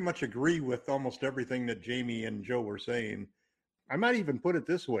I pretty much agree with almost everything that Jamie and Joe were saying. I might even put it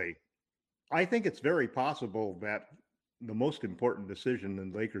this way. I think it's very possible that the most important decision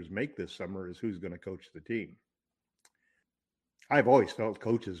the Lakers make this summer is who's going to coach the team. I've always felt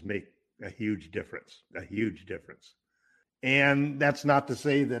coaches make a huge difference. And that's not to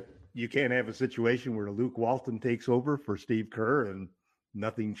say that you can't have a situation where Luke Walton takes over for Steve Kerr and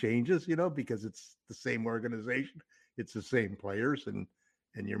nothing changes, because it's the same organization, it's the same players, and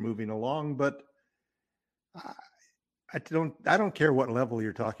you're moving along. But I don't care what level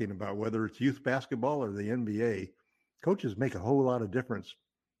you're talking about, whether it's youth basketball or the NBA. Coaches make a whole lot of difference.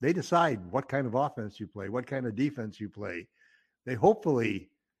 They decide what kind of offense you play, what kind of defense you play. They hopefully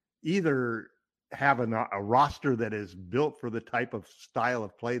either have a roster that is built for the type of style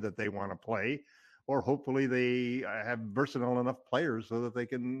of play that they want to play, or hopefully they have versatile enough players so that they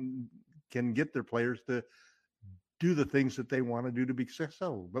can get their players to do the things that they want to do to be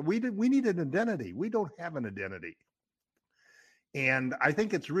successful. But we need an identity. We don't have an identity. And I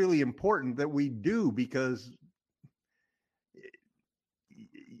think it's really important that we do, because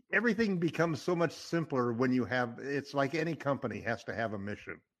everything becomes so much simpler when you have, it's like any company has to have a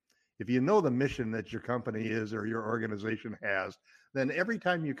mission. If you know the mission that your company is or your organization has, then every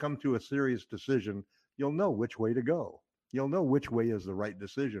time you come to a serious decision, you'll know which way to go. You'll know which way is the right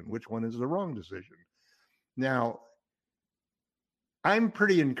decision, which one is the wrong decision. Now, I'm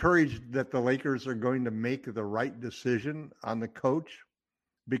pretty encouraged that the Lakers are going to make the right decision on the coach,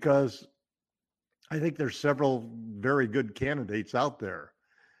 because I think there's several very good candidates out there.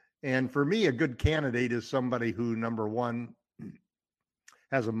 And for me, a good candidate is somebody who, number one,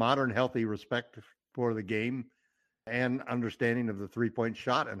 has a modern, healthy respect for the game and understanding of the three-point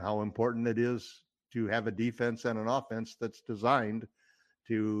shot and how important it is to have a defense and an offense that's designed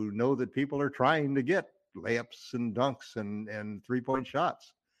to know that people are trying to get layups and dunks and three-point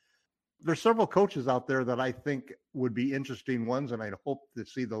shots. There's several coaches out there that I think would be interesting ones, and I'd hope to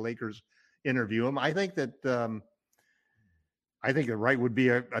see the Lakers interview them. I think that Wright would be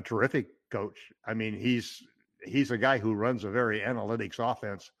a terrific coach. I mean, he's a guy who runs a very analytics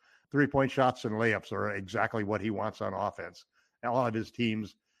offense. Three-point shots and layups are exactly what he wants on offense. All of his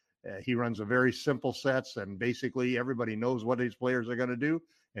teams, he runs a very simple sets, and basically everybody knows what his players are going to do,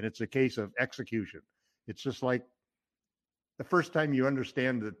 and it's a case of execution. It's just like the first time you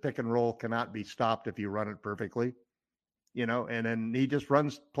understand that pick and roll cannot be stopped if you run it perfectly, and then he just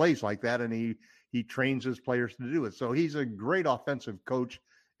runs plays like that, and he trains his players to do it. So he's a great offensive coach,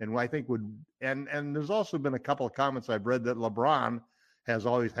 and I think and there's also been a couple of comments I've read that LeBron has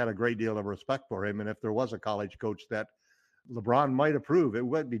always had a great deal of respect for him. And if there was a college coach that LeBron might approve, it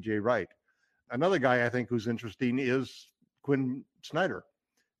would be Jay Wright. Another guy I think who's interesting is Quinn Snyder.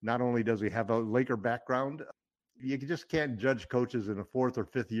 Not only does he have a Laker background, you just can't judge coaches in a fourth or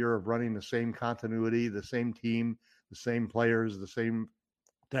fifth year of running the same continuity, the same team, the same players, the same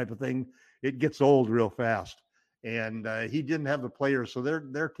type of thing. It gets old real fast. And he didn't have the players, so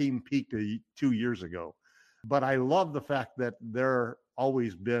their team peaked 2 years ago. But I love the fact that they're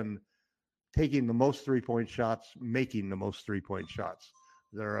always been taking the most three-point shots, making the most three-point shots.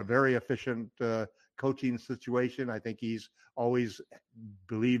 They're a very efficient coaching situation. I think he's always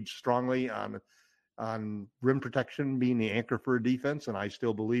believed strongly on on rim protection being the anchor for a defense, and I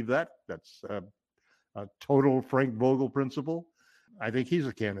still believe that. That's a total Frank Vogel principle. I think he's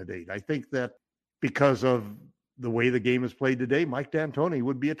a candidate. I think that because of the way the game is played today, Mike D'Antoni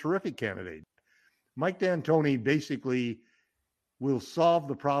would be a terrific candidate. Mike D'Antoni basically will solve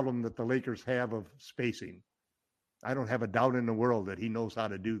the problem that the Lakers have of spacing. I don't have a doubt in the world that he knows how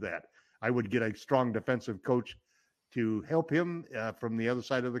to do that. I would get a strong defensive coach to help him from the other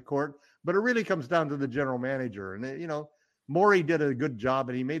side of the court, but it really comes down to the general manager. And, Morey did a good job,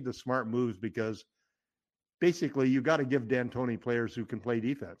 and he made the smart moves because basically you got to give D'Antoni players who can play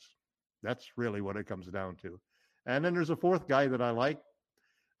defense. That's really what it comes down to. And then there's a fourth guy that I like,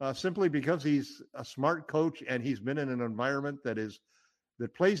 simply because he's a smart coach and he's been in an environment that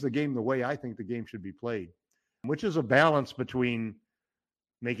plays the game the way I think the game should be played, which is a balance between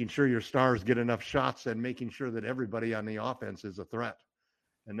making sure your stars get enough shots and making sure that everybody on the offense is a threat.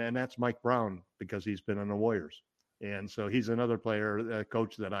 And then that's Mike Brown, because he's been on the Warriors. And so he's another player,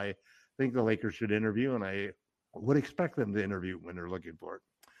 coach that I think the Lakers should interview, and I would expect them to interview when they're looking for it.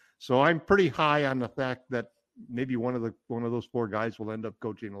 So I'm pretty high on the fact that maybe one of those four guys will end up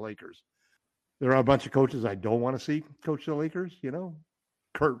coaching the Lakers. There are a bunch of coaches I don't want to see coach the Lakers.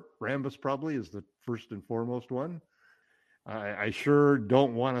 Kurt Rambis probably is the first and foremost one. I sure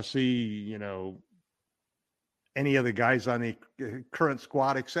don't want to see, any of the guys on the current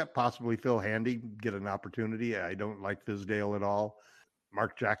squad except possibly Phil Handy get an opportunity. I don't like Fizdale at all.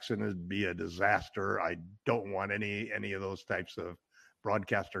 Mark Jackson would be a disaster. I don't want any of those types of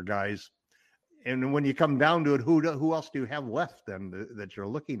broadcaster guys. And when you come down to it, who else do you have left then that you're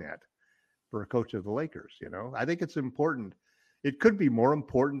looking at for a coach of the Lakers? I think it's important. It could be more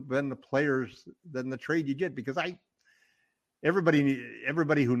important than the players, than the trade you get, because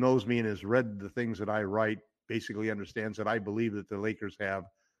everybody who knows me and has read the things that I write basically understands that I believe that the Lakers have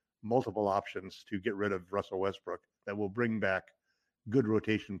multiple options to get rid of Russell Westbrook that will bring back good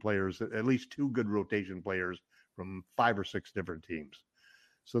rotation players, at least two good rotation players from 5 or 6 different teams.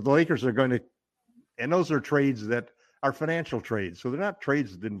 So the Lakers are going to, and those are trades that are financial trades. So they're not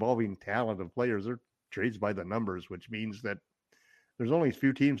trades involving talent of players. They're trades by the numbers, which means that there's only a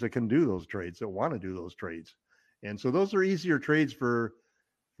few teams that can do those trades, that want to do those trades. And so those are easier trades for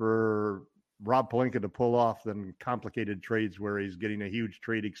Rob Pelinka to pull off than complicated trades where he's getting a huge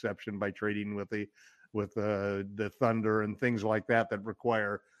trade exception by trading with the Thunder and things like that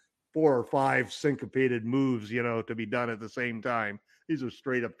require 4 or 5 syncopated moves, to be done at the same time. These are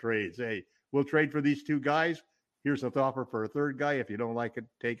straight up trades. Hey, we'll trade for these 2 guys. Here's an offer for a third guy. If you don't like it,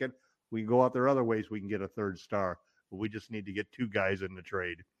 take it. We can go out there other ways. We can get a third star, but we just need to get 2 guys in the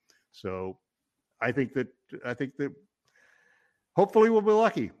trade. So I think that hopefully we'll be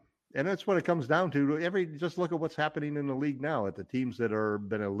lucky. And that's what it comes down to. Just look at what's happening in the league now, at the teams that are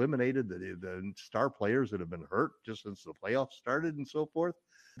been eliminated, the star players that have been hurt just since the playoffs started and so forth.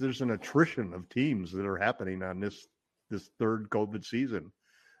 There's an attrition of teams that are happening on this third COVID season.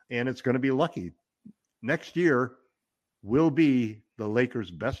 And it's going to be lucky. Next year will be the Lakers'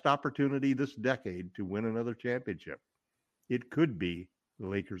 best opportunity this decade to win another championship. It could be the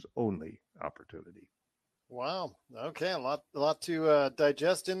Lakers' only opportunity. Wow. Okay. A lot to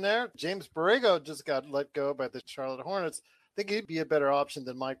digest in there. James Borrego just got let go by the Charlotte Hornets. I think he'd be a better option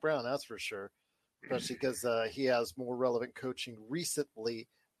than Mike Brown. That's for sure. Especially because he has more relevant coaching recently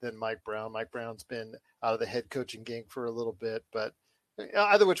than Mike Brown. Mike Brown's been out of the head coaching game for a little bit, but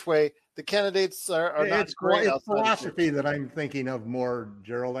either which way, the candidates are not great. It's philosophy that I'm thinking of more,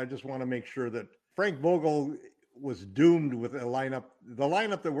 Gerald. I just want to make sure that Frank Vogel was doomed with a lineup. The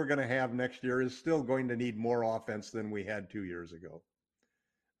lineup that we're going to have next year is still going to need more offense than we had 2 years ago.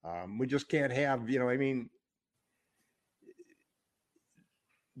 We just can't have, they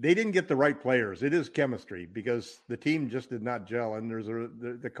didn't get the right players. It is chemistry because the team just did not gel. And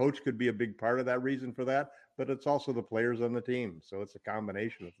the coach could be a big part of that reason for that, but it's also the players on the team. So it's a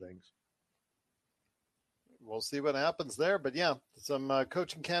combination of things. We'll see what happens there. But yeah, some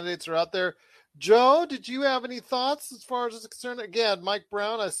coaching candidates are out there. Joe, did you have any thoughts as far as it's concerned? Again, Mike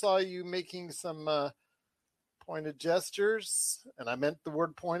Brown, I saw you making some pointed gestures, and I meant the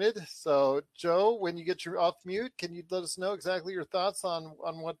word pointed. So, Joe, when you get your off mute, can you let us know exactly your thoughts on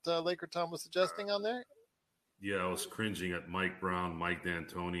what Laker Tom was suggesting on there? Yeah, I was cringing at Mike Brown, Mike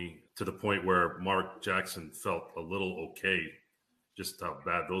D'Antoni, to the point where Mark Jackson felt a little okay, just how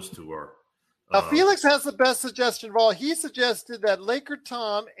bad those two are. Felix has the best suggestion of all. He suggested that Laker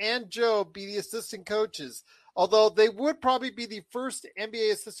Tom and Joe be the assistant coaches, although they would probably be the first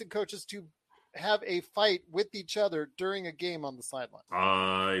NBA assistant coaches to have a fight with each other during a game on the sideline.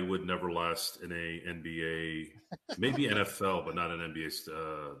 I would never last in a NBA, maybe NFL, but not an NBA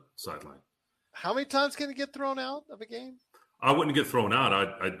sideline. How many times can he get thrown out of a game? I wouldn't get thrown out.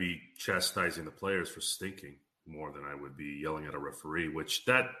 I'd be chastising the players for stinking more than I would be yelling at a referee, which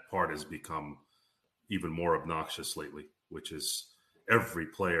that part has become even more obnoxious lately, which is every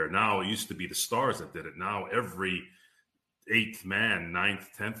player. Now, it used to be the stars that did it. Now, every 8th man, 9th,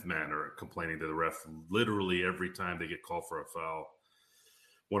 10th man are complaining to the ref literally every time they get called for a foul.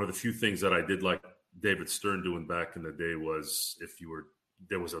 One of the few things that I did like David Stern doing back in the day was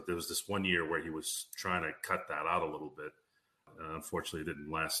there was this one year where he was trying to cut that out a little bit. Unfortunately, it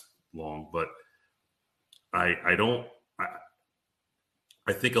didn't last long, but I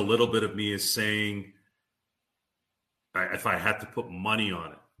think a little bit of me is saying, if I had to put money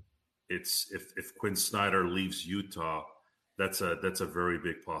on it, it's if Quinn Snyder leaves Utah, that's a very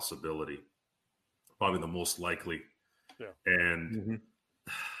big possibility, probably the most likely. Yeah. And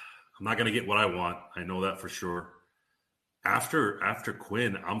I'm not going to get what I want. I know that for sure. After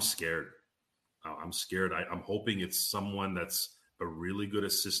Quinn, I'm scared. I'm scared. I'm hoping it's someone that's a really good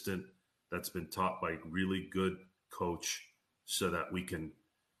assistant that's been taught by a really good coach so that we can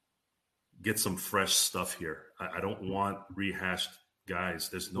get some fresh stuff here. I don't want rehashed guys.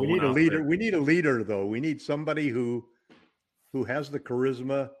 There's no one out leader. there. We need a leader, though. We need somebody who has the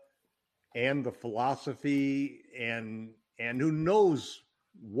charisma and the philosophy and who knows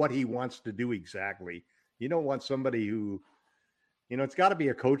what he wants to do exactly. You don't want somebody who, it's got to be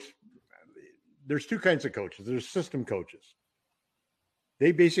a coach. There's two kinds of coaches. There's system coaches.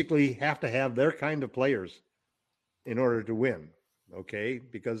 They basically have to have their kind of players in order to win, okay?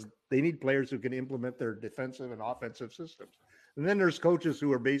 Because they need players who can implement their defensive and offensive systems. And then there's coaches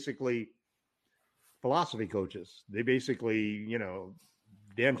who are basically philosophy coaches. They basically,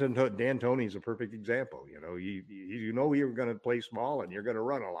 Dan Toney is a perfect example. You're going to play small and you're going to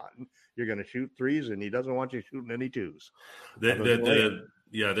run a lot. And you're going to shoot threes, and he doesn't want you shooting any twos.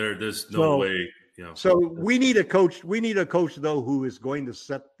 There's no way. So we need a coach. We need a coach, though, who is going to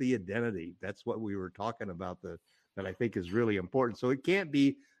set the identity. That's what we were talking about. That I think is really important. So it can't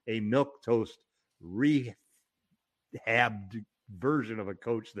be a milquetoast rehabbed version of a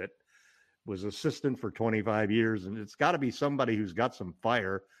coach that was assistant for 25 years. And it's got to be somebody who's got some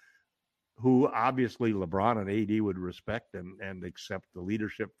fire, who obviously LeBron and AD would respect and accept the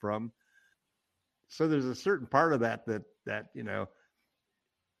leadership from. So there's a certain part of that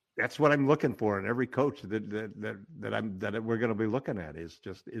that's what I'm looking for in every coach that we're going to be looking at is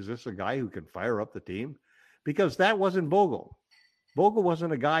this a guy who can fire up the team? Because that wasn't Vogel. Vogel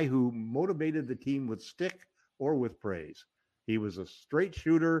wasn't a guy who motivated the team with stick or with praise. He was a straight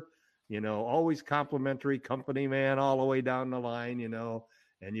shooter, always complimentary company man all the way down the line,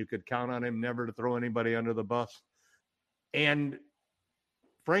 and you could count on him never to throw anybody under the bus. And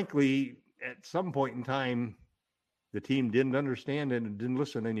frankly, at some point in time, the team didn't understand it and didn't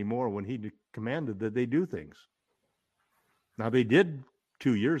listen anymore when he commanded that they do things. Now, they did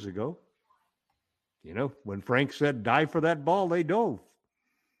 2 years ago. When Frank said, dive for that ball, they dove.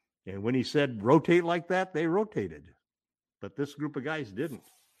 And when he said, rotate like that, they rotated. But this group of guys didn't.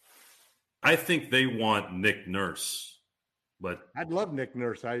 I think they want Nick Nurse. But I'd love Nick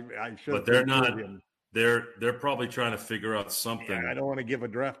Nurse. I should. But they're not. They're probably trying to figure out something. Yeah, I don't want to give a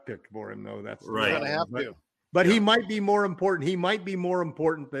draft pick for him, though. That's right. You're gonna have to. But he might be more important. He might be more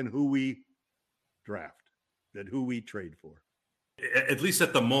important than who we draft, than who we trade for. At least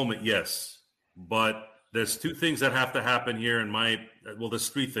at the moment, yes. But there's two things that have to happen here there's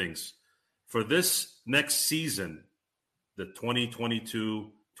three things. For this next season, the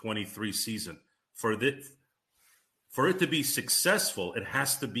 2022-23 season, for it to be successful, it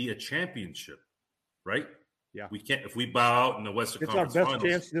has to be a championship, right? Yeah. We can't, if we bow out in the Western Conference Finals. It's our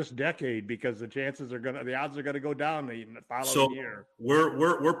best chance this decade because the odds are going to go down the following year.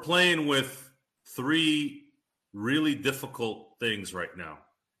 We're playing with three really difficult things right now.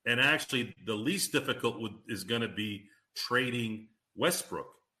 And actually, the least difficult is going to be trading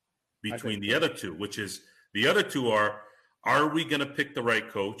Westbrook between the other two, which is the other two are we going to pick the right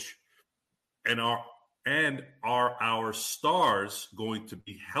coach, and are our stars going to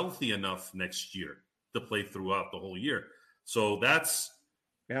be healthy enough next year to play throughout the whole year? So that's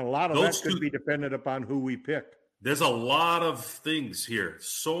a lot of that could be dependent upon who we pick. There's a lot of things here,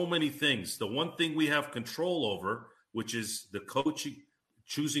 so many things. The one thing we have control over, which is the coaching.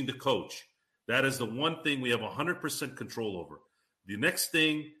 Choosing the coach. That is the one thing we have 100% control over. The next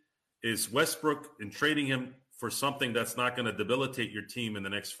thing is Westbrook and trading him for something that's not going to debilitate your team in the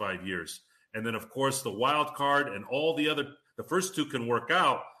next 5 years. And then, of course, the wild card and all the first two can work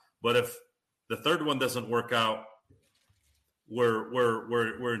out. But if the third one doesn't work out,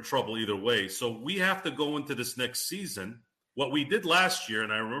 we're in trouble either way. So we have to go into this next season what we did last year,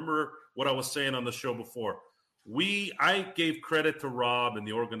 and I remember what I was saying on the show before, I gave credit to Rob and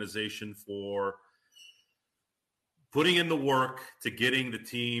the organization for putting in the work to getting the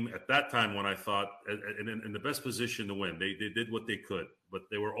team at that time when I thought in the best position to win. They did what they could, but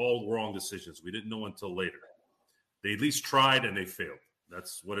they were all wrong decisions. We didn't know until later. They at least tried and they failed.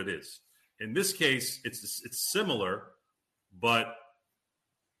 That's what it is. In this case, it's similar, but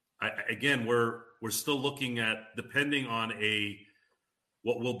again, we're still looking at, depending on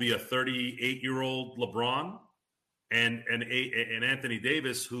what will be a 38-year-old LeBron and Anthony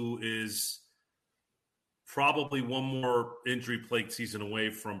Davis, who is probably one more injury-plagued season away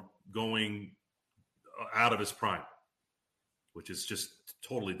from going out of his prime, which is just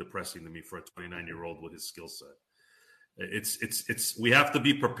totally depressing to me for a 29-year-old with his skill set. It's we have to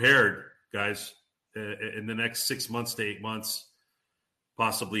be prepared, guys, in the next 6 months to 8 months,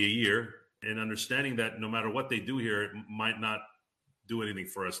 possibly a year, and understanding that no matter what they do here, it might not do anything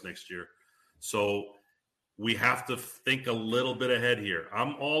for us next year. So we have to think a little bit ahead here.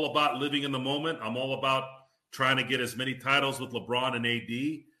 I'm all about living in the moment. I'm all about trying to get as many titles with LeBron and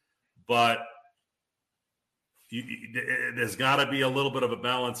AD, but there's got to be a little bit of a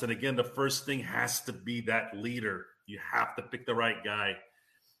balance. And again, the first thing has to be that leader. You have to pick the right guy.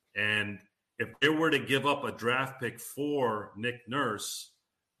 And if they were to give up a draft pick for Nick Nurse,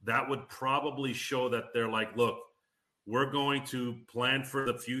 that would probably show that they're like, look, we're going to plan for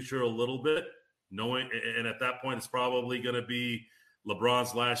the future a little bit, knowing, and at that point, it's probably going to be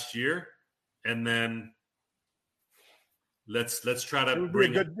LeBron's last year. And then let's try to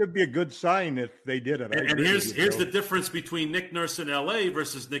bring it. It'd be a good sign if they did it. And here's the difference between Nick Nurse in LA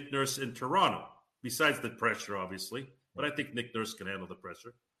versus Nick Nurse in Toronto, besides the pressure, obviously. But I think Nick Nurse can handle the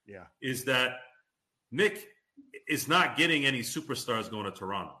pressure. Yeah. Is that Nick is not getting any superstars going to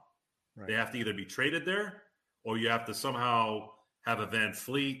Toronto. Right. They have to either be traded there, or you have to somehow have a Van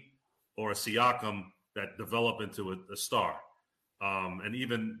Fleet or a Siakam that develop into a star. And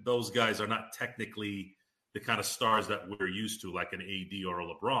even those guys are not technically the kind of stars that we're used to, like an AD or a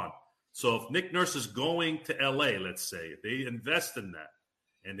LeBron. So if Nick Nurse is going to LA, let's say, if they invest in that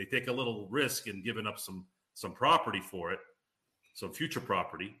and they take a little risk in giving up some property for it, some future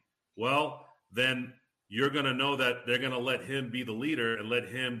property, well, then you're going to know that they're going to let him be the leader and let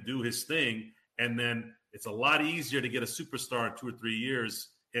him do his thing. And then it's a lot easier to get a superstar in 2 or 3 years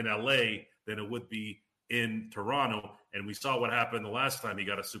in LA than it would be in Toronto. And we saw what happened the last time he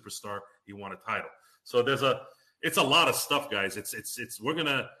got a superstar. He won a title. So it's a lot of stuff, guys. We're going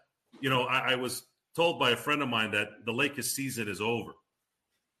to, I was told by a friend of mine that the Lakers season is over.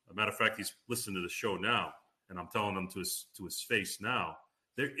 As a matter of fact, he's listening to the show now, and I'm telling him to his face now,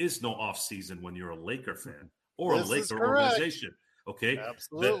 there is no off season when you're a Laker fan or a Laker organization. Okay.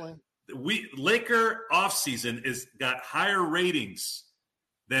 Absolutely. Laker off season got higher ratings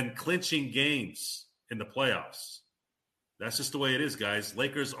than clinching games in the playoffs. That's just the way it is, guys.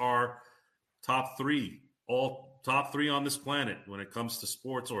 Lakers are top three on this planet when it comes to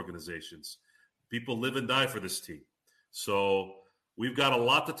sports organizations. People live and die for this team. So we've got a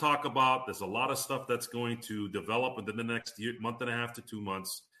lot to talk about. There's a lot of stuff that's going to develop within the next month and a half to 2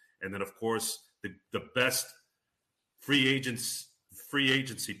 months. And then, of course, the best free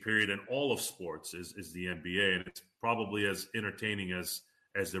agency period in all of sports is the NBA. And it's probably as entertaining as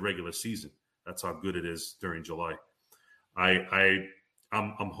the regular season. That's how good it is during July. I'm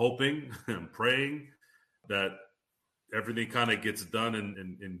hoping, I'm praying that everything kind of gets done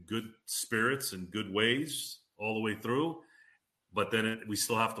in good spirits and good ways all the way through. But then we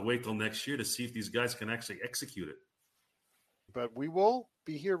still have to wait till next year to see if these guys can actually execute it. But we will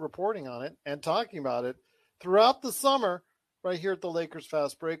be here reporting on it and talking about it throughout the summer right here at the Lakers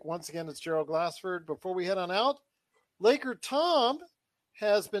Fast Break. Once again, it's Gerald Glassford. Before we head on out, Laker Tom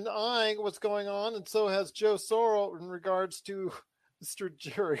has been eyeing what's going on, and so has Joe Sorrell in regards to Mr.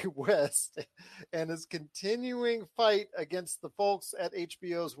 Jerry West and his continuing fight against the folks at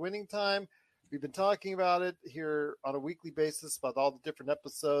HBO's Winning Time. We've been talking about it here on a weekly basis about all the different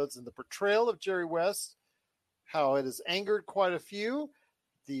episodes and the portrayal of Jerry West, how it has angered quite a few.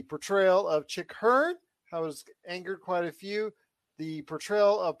 The portrayal of Chick Hearn, how it has angered quite a few. The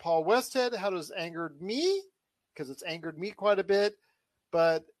portrayal of Paul Westhead, how it has angered me, because it's angered me quite a bit.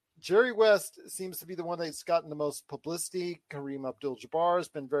 But Jerry West seems to be the one that's gotten the most publicity. Kareem Abdul-Jabbar has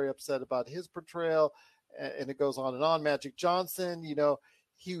been very upset about his portrayal, and it goes on and on. Magic Johnson,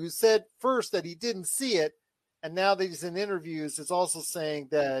 he said first that he didn't see it, and now that he's in interviews, is also saying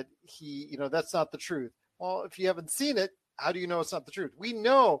that that's not the truth. Well, if you haven't seen it, how do you know it's not the truth? We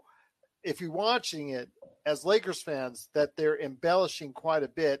know, if you're watching it as Lakers fans, that they're embellishing quite a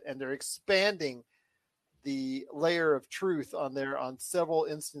bit, and they're expanding the layer of truth on there on several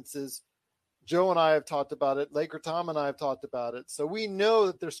instances. Joe and I have talked about it. Laker Tom and I have talked about it. So we know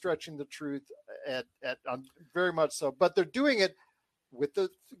that they're stretching the truth at very much so, but they're doing it with the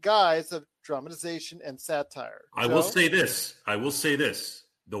guise of dramatization and satire. I will say this.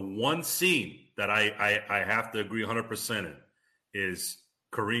 The one scene that I have to agree 100% in is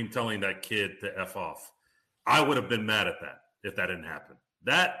Kareem telling that kid to F off. I would have been mad at that if that didn't happen.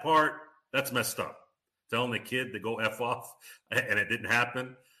 That part, that's messed up. Telling the kid to go F off and it didn't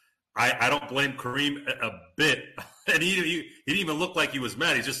happen. I don't blame Kareem a bit. And he didn't even look like he was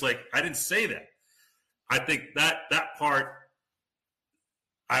mad. He's just like, I didn't say that. I think that part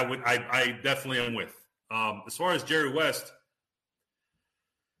I definitely am with. As far as Jerry West,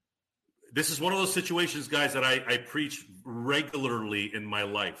 this is one of those situations, guys, that I preach regularly in my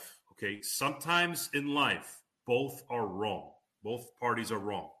life. Okay. Sometimes in life, both are wrong. Both parties are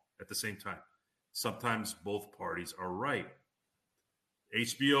wrong at the same time. Sometimes both parties are right.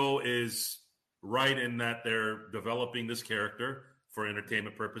 HBO is right in that they're developing this character for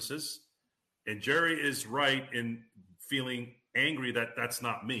entertainment purposes. And Jerry is right in feeling angry that that's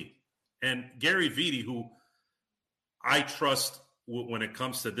not me. And Gary Vitti, who I trust when it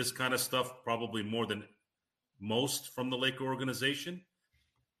comes to this kind of stuff, probably more than most from the Laker organization,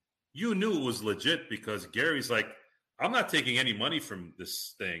 you knew it was legit because Gary's like, I'm not taking any money from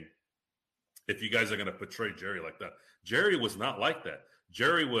this thing if you guys are going to portray Jerry like that. Jerry was not like that.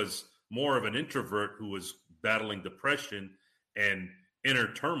 Jerry was more of an introvert who was battling depression and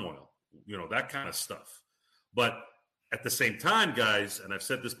inner turmoil, that kind of stuff. But at the same time, guys, and I've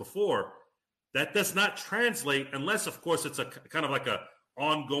said this before, that does not translate unless, of course, it's a kind of like a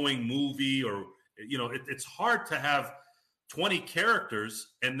ongoing movie or, it's hard to have 20 characters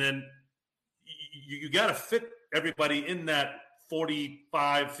and then you got to fit everybody in that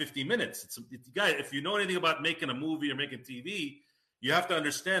 45, 50 minutes. If you know anything about making a movie or making TV, you have to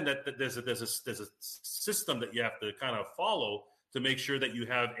understand that there's a system that you have to kind of follow to make sure that you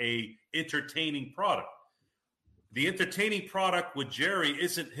have a entertaining product. The entertaining product with Jerry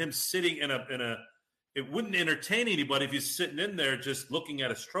isn't him sitting in a. It wouldn't entertain anybody if he's sitting in there just looking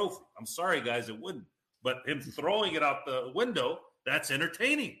at his trophy. I'm sorry, guys, it wouldn't. But him throwing it out the window, that's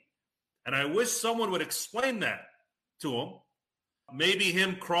entertaining. And I wish someone would explain that to him. Maybe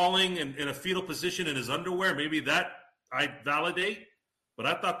him crawling in a fetal position in his underwear, maybe that I validate. But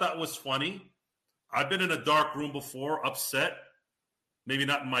I thought that was funny. I've been in a dark room before, upset. Maybe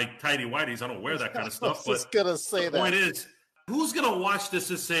not in my tighty whities. I don't wear that kind of stuff. I was just gonna say the point is, who's gonna watch this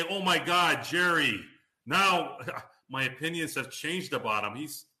and say, "Oh my God, Jerry"? Now my opinions have changed about him.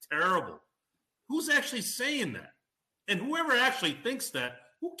 He's terrible. Who's actually saying that? And whoever actually thinks that,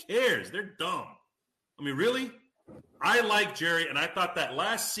 who cares? They're dumb. I mean, really? I like Jerry, and I thought that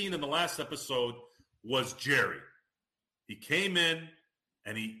last scene in the last episode was Jerry. He came in,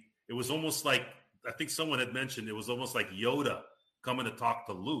 and it was almost like, I think someone had mentioned, it was almost like Yoda coming to talk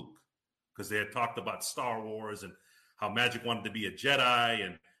to Luke, because they had talked about Star Wars and how Magic wanted to be a Jedi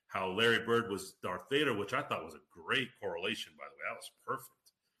and how Larry Bird was Darth Vader, which I thought was a great correlation, by the way. That was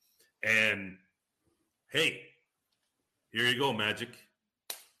perfect. And hey, here you go, Magic.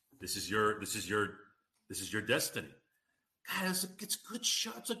 This is your destiny. God, it's a good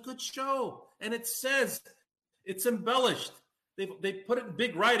show. It's a good show. And it says it's embellished. They put it in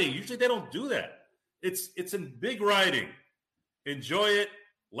big writing. Usually they don't do that. It's in big writing. Enjoy it.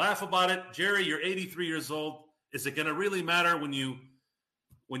 Laugh about it. Jerry, you're 83 years old. Is it going to really matter when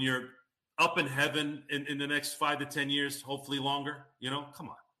you're up in heaven in the next 5 to 10 years, hopefully longer? Come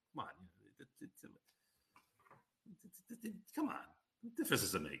on. Come on. What difference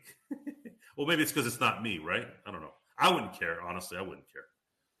does it make? Well, maybe it's because it's not me, right? I don't know. I wouldn't care. Honestly, I wouldn't care.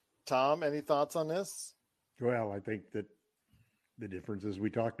 Tom, any thoughts on this? Well, I think that the differences we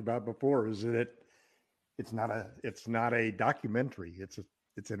talked about before is that it's not a documentary.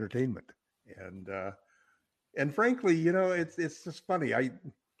 It's entertainment. And frankly, it's just funny. I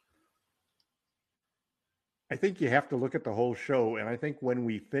think you have to look at the whole show. And I think when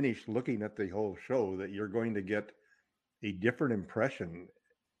we finish looking at the whole show, that you're going to get a different impression.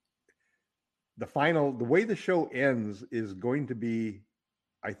 The way the show ends is going to be,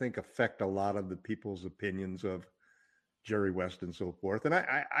 I think, affect a lot of the people's opinions of Jerry West and so forth. And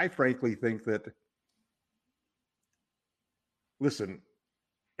I frankly think that, listen,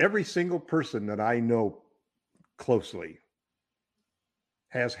 every single person that I know closely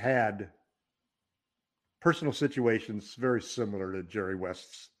has had personal situations very similar to Jerry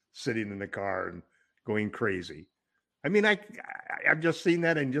West's, sitting in the car and going crazy. I mean, I've just seen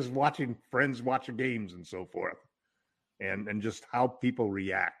that and just watching friends watch games and so forth, and just how people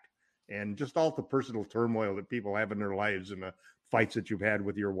react. and just all the personal turmoil that people have in their lives and the fights that you've had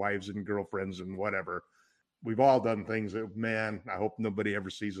with your wives and girlfriends and whatever. We've all done things that, man, I hope nobody ever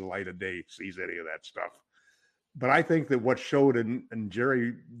sees the light of day, sees any of that stuff. But I think that what showed in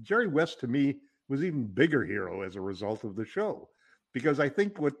Jerry West, to me, was even bigger hero as a result of the show, because I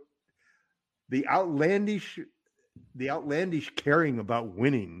think what the outlandish caring about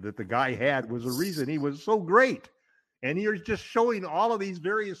winning that the guy had was the reason he was so great. And you're just showing all of these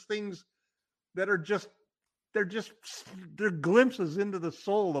various things that are they're glimpses into the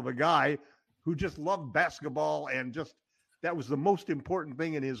soul of a guy who just loved basketball, and just that was the most important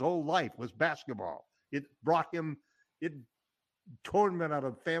thing in his whole life was basketball. It brought him, it torment out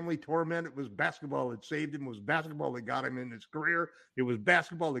of family torment. It was basketball that saved him. It was basketball that got him in his career. It was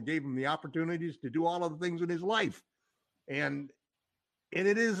basketball that gave him the opportunities to do all of the things in his life. And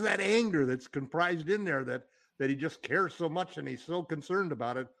it is that anger that's comprised in there that he just cares so much and he's so concerned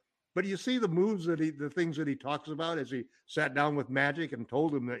about it. But you see the moves the things that he talks about as he sat down with Magic and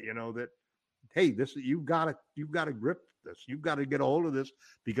told him that, that, hey, you've got to grip this. You've got to get a hold of this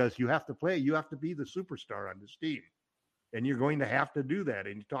because you have to play. You have to be the superstar on this team. And you're going to have to do that.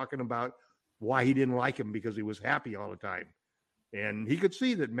 And he's talking about why he didn't like him because he was happy all the time. And he could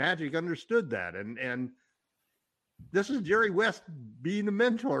see that Magic understood that. And this is Jerry West being a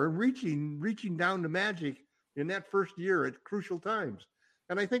mentor and reaching down to Magic in that first year at crucial times.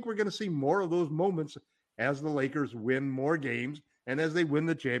 And I think we're going to see more of those moments as the Lakers win more games and as they win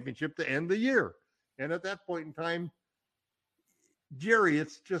the championship to end the year. And at that point in time, Jerry,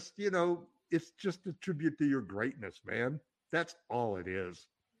 it's just, it's just a tribute to your greatness, man. That's all it is.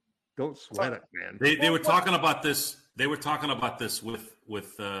 Don't sweat it, man. They were talking about this. They were talking about this with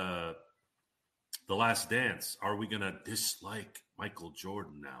The Last Dance. Are we going to dislike Michael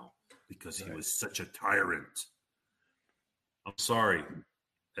Jordan now because he was such a tyrant? I'm sorry.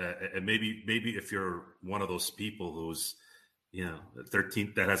 And maybe if you're one of those people who's,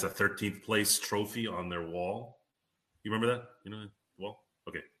 13th, that has a 13th place trophy on their wall. You remember that? Well,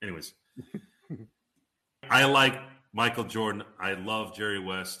 okay. Anyways, I like Michael Jordan. I love Jerry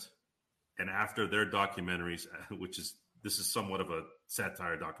West. And after their documentaries, this is somewhat of a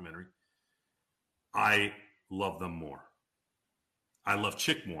satire documentary, I love them more. I love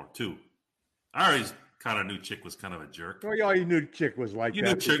Chick more too. I always kind of knew Chick was kind of a jerk. Well, you knew Chick was like you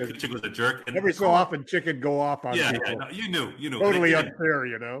that. You knew Chick was a jerk. And every so often, Chick would go off on people. Yeah, no, you knew. Totally unfair,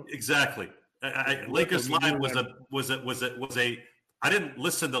 Exactly. Lakers Live was a. I didn't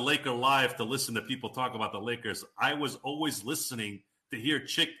listen to Laker Live to listen to people talk about the Lakers. I was always listening to hear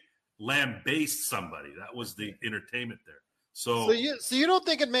Chick lambaste somebody. That was the entertainment there. So you don't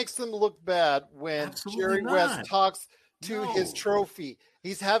think it makes them look bad when Jerry West talks to his trophy?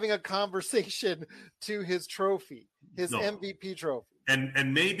 He's having a conversation to his trophy, his MVP trophy,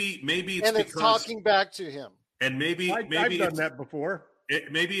 and maybe it's and it's talking back to him. And maybe I've done that before.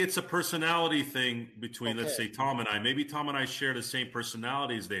 Maybe it's a personality thing between, let's say, Tom and I. Maybe Tom and I share the same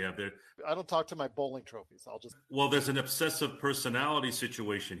personalities they have there. I don't talk to my bowling trophies. Well, there's an obsessive personality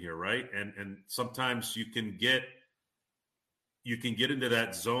situation here, right? And sometimes you can get into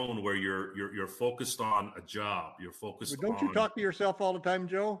that zone where you're focused on a job. You're focused. Don't you talk to yourself all the time,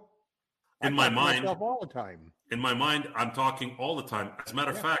 Joe? In my mind, all the time. In my mind, I'm talking all the time. As a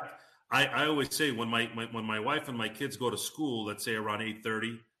matter of fact, I always say when my wife and my kids go to school, let's say around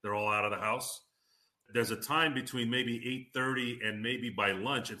 8:30, they're all out of the house. There's a time between maybe 8:30 and maybe by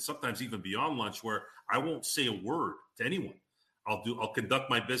lunch, and sometimes even beyond lunch, where I won't say a word to anyone. I'll conduct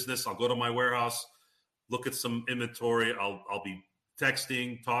my business. I'll go to my warehouse, look at some inventory. I'll be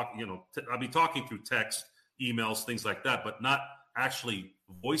texting, I'll be talking through text, emails, things like that, but not actually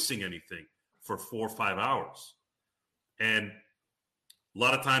voicing anything for 4 or 5 hours. And a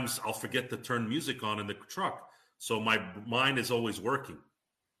lot of times I'll forget to turn music on in the truck. So my mind is always working.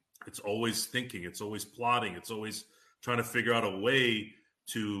 It's always thinking. It's always plotting. It's always trying to figure out a way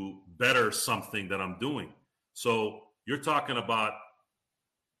to better something that I'm doing. So you're talking about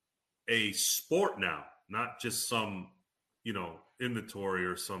a sport now, not just some, inventory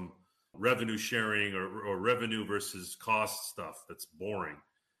or some revenue sharing or revenue versus cost stuff that's boring.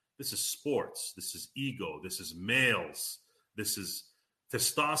 This is sports. This is ego. This is males. This is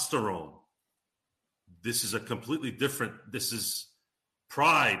testosterone. This is a completely different, this is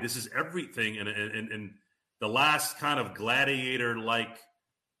pride. This is everything. And the last kind of gladiator-like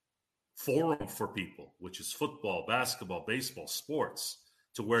forum for people, which is football, basketball, baseball, sports,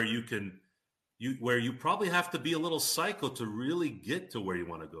 to where you probably have to be a little psycho to really get to where you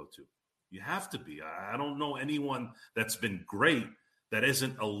want to go to. You have to be. I don't know anyone that's been great that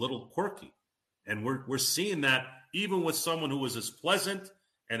isn't a little quirky. And we're seeing that even with someone who was as pleasant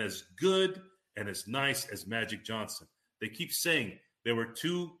and as good and as nice as Magic Johnson. They keep saying there were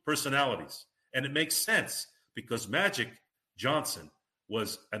two personalities, and it makes sense because Magic Johnson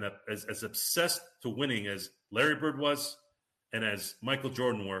was as obsessed to winning as Larry Bird was and as Michael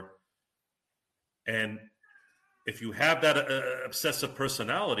Jordan were. And if you have that obsessive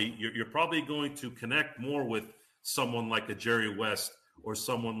personality, you're probably going to connect more with someone like a Jerry West or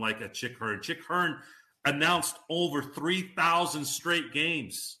someone like a Chick Hearn. Chick Hearn announced over 3,000 straight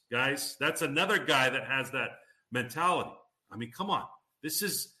games, guys. That's another guy that has that mentality. I mean, come on. This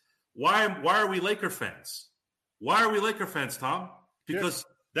is why are we Laker fans? Why are we Laker fans, Tom? Because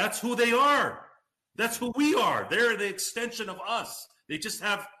that's who they are. That's who we are. They're the extension of us. They just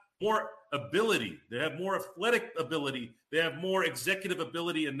have more ability. They have more athletic ability. They have more executive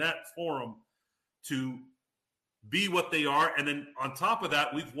ability in that forum to be what they are. And then on top of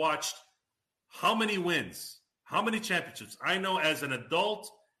that, we've watched how many wins, how many championships. I know as an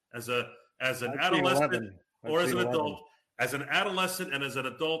adult, as an adolescent, or as an adult, as an adolescent and as an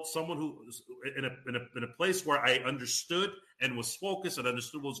adult, someone who was in a place where I understood and was focused and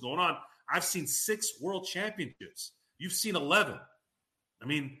understood what was going on, I've seen 6 world championships. You've seen 11. I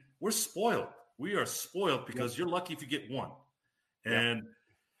mean, we're spoiled. We are spoiled because you're lucky if you get one. And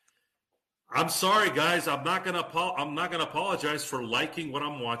I'm sorry, guys. I'm not gonna apologize for liking what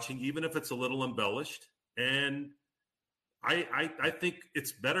I'm watching, even if it's a little embellished. And I think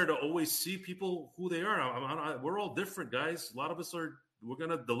it's better to always see people who they are. We're all different, guys. A lot of us we're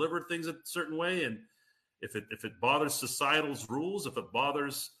going to deliver things a certain way. And if it bothers societal's rules, if it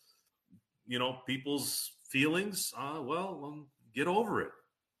bothers, people's feelings, get over it.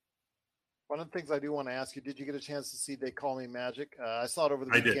 One of the things I do want to ask you, did you get a chance to see They Call Me Magic? I saw it over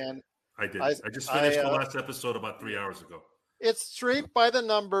the weekend. I did. I just finished the last episode about 3 hours ago. It's straight by the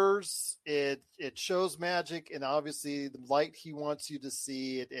numbers. It shows Magic and obviously the light he wants you to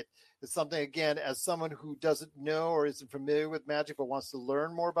see. It's something, again, as someone who doesn't know or isn't familiar with Magic but wants to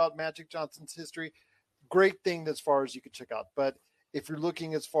learn more about Magic Johnson's history, great thing as far as you can check out. But if you're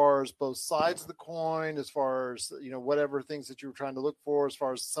looking as far as both sides of the coin, as far as, whatever things that you were trying to look for, as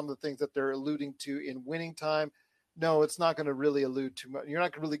far as some of the things that they're alluding to in winning time, no, it's not going to really allude to much. You're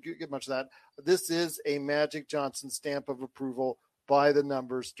not going to really get much of that. This is a Magic Johnson stamp of approval by the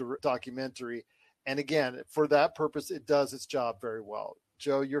numbers documentary. And again, for that purpose, it does its job very well.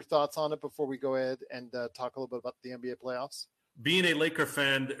 Joe, your thoughts on it before we go ahead and talk a little bit about the NBA playoffs? Being a Laker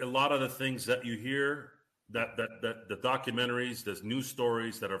fan, a lot of the things that you hear, that the documentaries, there's news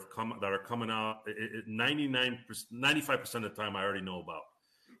stories that are coming out, 95% of the time I already know about.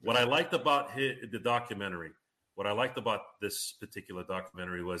 What I liked about the documentary, what I liked about this particular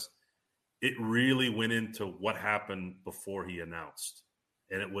documentary was it really went into what happened before he announced.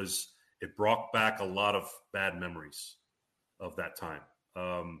 And it brought back a lot of bad memories of that time.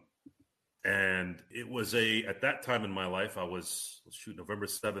 And it was at that time in my life, I was November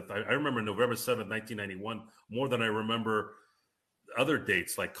 7th. I remember November 7th, 1991, more than I remember other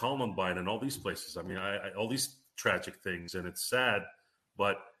dates like Columbine and all these places. I mean, all these tragic things, and it's sad,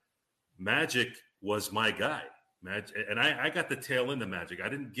 but Magic was my guy. Magic, and I got the tail end of Magic.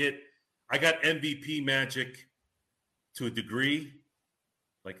 I got MVP Magic to a degree.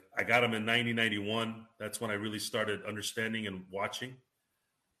 Like I got him in 1991. That's when I really started understanding and watching.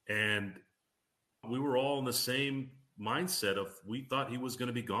 And we were all in the same mindset of we thought he was going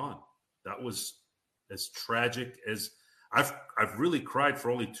to be gone. That was as tragic as I've really cried for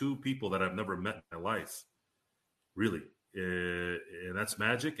only 2 people that I've never met in my life. Really. And that's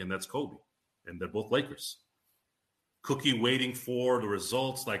Magic and that's Kobe. And they're both Lakers. Cookie waiting for the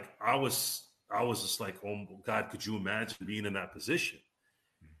results. Like I was just like, oh God, could you imagine being in that position?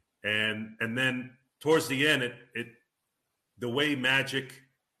 And then towards the end, the way Magic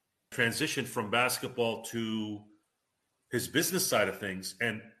transitioned from basketball to his business side of things,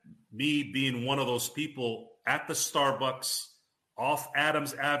 and me being one of those people at the Starbucks off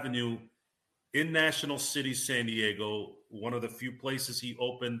Adams Avenue in National City, San Diego, one of the few places he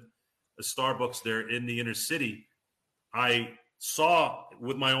opened a Starbucks there in the inner city. I saw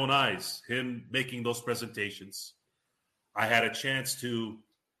with my own eyes him making those presentations. I had a chance to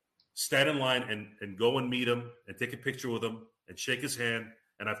stand in line and go and meet him and take a picture with him and shake his hand.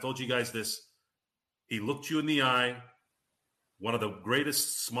 And I've told you guys this. He looked you in the eye, one of the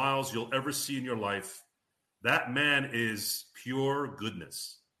greatest smiles you'll ever see in your life. That man is pure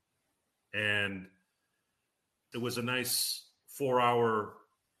goodness. And it was a nice 4-hour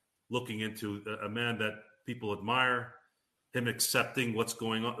looking into a man that people admire, him accepting what's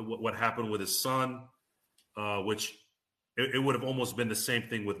going on, what happened with his son, which it would have almost been the same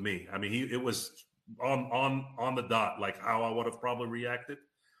thing with me. I mean, it was on the dot, like how I would have probably reacted.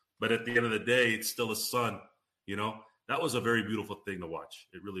 But at the end of the day, it's still his son. That was a very beautiful thing to watch.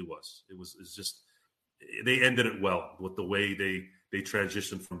 It really was. It's just they ended it well with the way they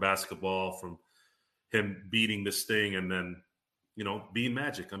transitioned from basketball, from him beating this thing, and then being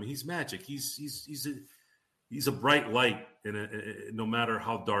Magic. I mean, he's Magic. He's a bright light, no matter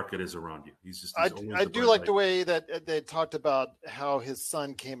how dark it is around you. I do like the way that they talked about how his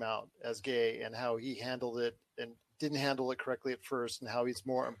son came out as gay and how he handled it and didn't handle it correctly at first, and how he's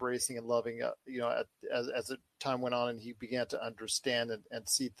more embracing and loving, as the time went on and he began to understand and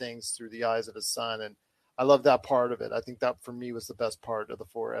see things through the eyes of his son. And I love that part of it. I think that for me was the best part of the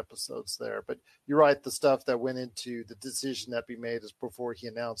 4 episodes there. But you're right, the stuff that went into the decision that be made is before he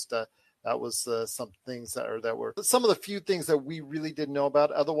announced that was some things that were some of the few things that we really didn't know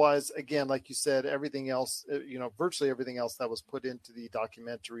about. Otherwise, again, like you said, everything else, virtually everything else that was put into the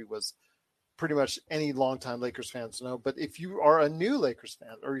documentary was pretty much any longtime Lakers fans know. But if you are a new Lakers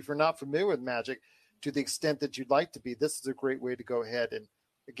fan, or if you're not familiar with Magic to the extent that you'd like to be, this is a great way to go ahead and,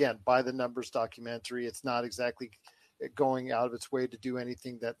 again, buy the numbers documentary. It's not exactly going out of its way to do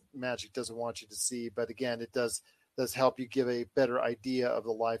anything that Magic doesn't want you to see. But again, it does help you give a better idea of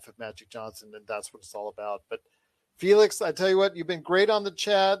the life of Magic Johnson, and that's what it's all about. But Felix, I tell you what, you've been great on the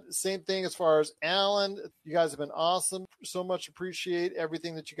chat. Same thing as far as Alan. You guys have been awesome. So much appreciate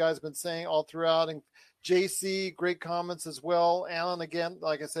everything that you guys have been saying all throughout. And JC, great comments as well. Alan, again,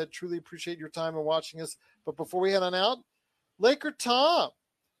 like I said, truly appreciate your time and watching us. But before we head on out, Laker Tom,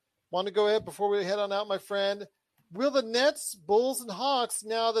 want to go ahead before we head on out, my friend. Will the Nets, Bulls, and Hawks,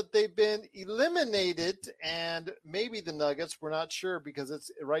 now that they've been eliminated, and maybe the Nuggets, we're not sure because it's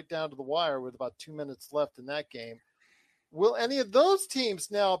right down to the wire with about 2 minutes left in that game, will any of those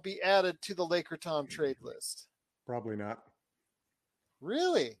teams now be added to the Laker Tom trade list? Probably not.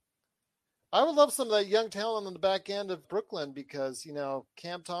 Really? I would love some of that young talent on the back end of Brooklyn because,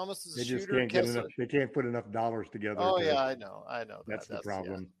 Cam Thomas is a shooter. Just can't get enough. They can't put enough dollars together. Oh, yeah, I know. That's the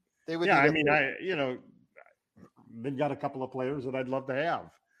problem. Yeah. They've got a couple of players that I'd love to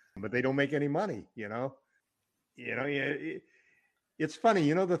have, but they don't make any money. It's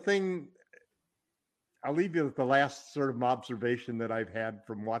funny. The thing. I'll leave you with the last sort of observation that I've had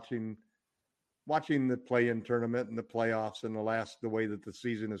from watching the play-in tournament and the playoffs and the way that the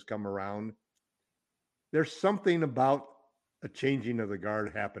season has come around. There's something about a changing of the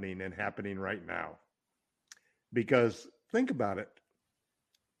guard happening right now, because think about it.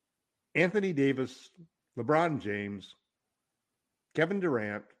 Anthony Davis, LeBron James, Kevin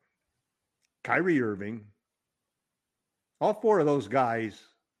Durant, Kyrie Irving, all 4 of those guys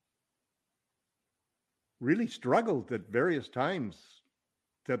really struggled at various times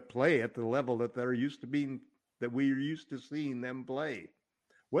to play at the level that we're used to seeing them play.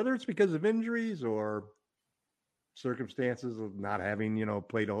 Whether it's because of injuries or circumstances of not having,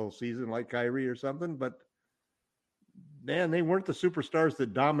 played a whole season like Kyrie or something, but man, they weren't the superstars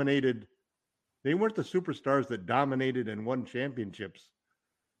that dominated. They weren't the superstars that dominated and won championships.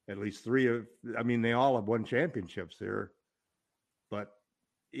 At least 3 they all have won championships here. But,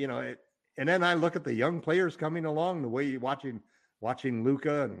 and then I look at the young players coming along, the way watching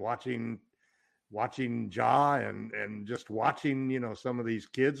Luka and watching Ja and just watching, some of these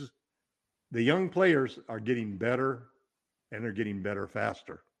kids. The young players are getting better, and they're getting better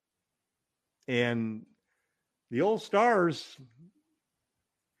faster. And the old stars,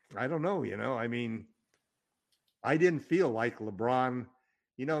 I don't know, I didn't feel like LeBron,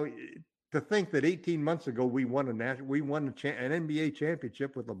 to think that 18 months ago we won an NBA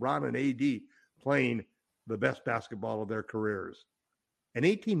championship with LeBron and AD playing the best basketball of their careers. And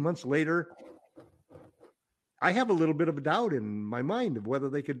 18 months later, I have a little bit of a doubt in my mind of whether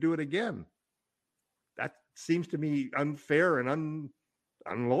they could do it again. That seems to me unfair and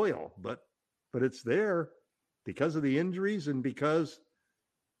unloyal, but it's there because of the injuries and because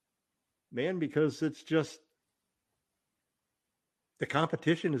it's just the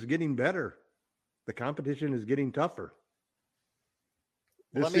competition is getting better. The competition is getting tougher.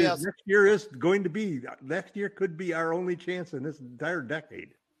 Next year could be our only chance in this entire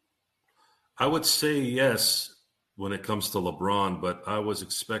decade. I would say yes when it comes to LeBron, but I was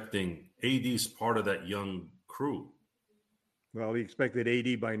expecting AD's part of that young crew. Well, he expected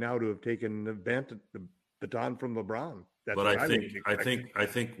AD by now to have taken the baton from LeBron. But I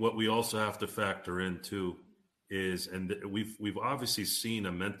think what we also have to factor in too is, and we've obviously seen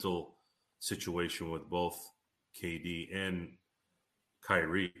a mental situation with both KD and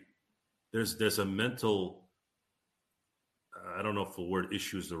Kyrie. There's a mental, I don't know if the word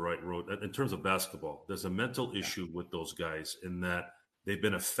issue is the right word in terms of basketball. There's a mental issue with those guys in that they've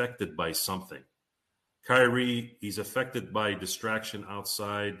been affected by something. Kyrie, he's affected by distraction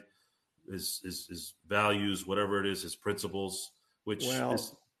outside his values, whatever it is, his principles, which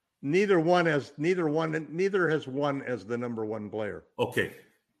is neither has won as the number one player. Okay.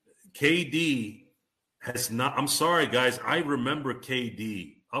 KD has not. I'm sorry, guys. I remember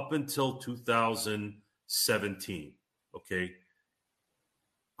KD up until 2017. Okay.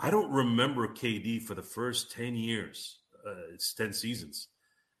 I don't remember KD for the first 10 years. It's 10 seasons.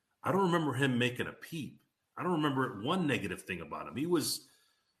 I don't remember him making a peep. I don't remember one negative thing about him. He was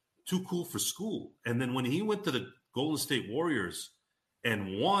too cool for school. And then when he went to the Golden State Warriors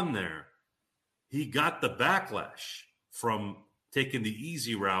and won there, he got the backlash from taking the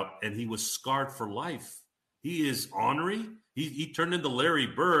easy route, and he was scarred for life. He is ornery. He turned into Larry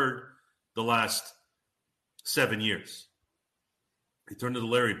Bird the last 7 years. He turned into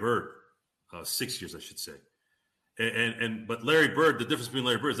Larry Bird, 6 years, I should say. But Larry Bird, the difference between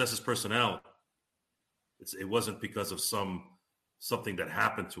Larry Bird is that's his personality. It wasn't because of something that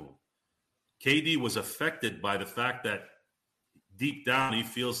happened to him. KD was affected by the fact that deep down he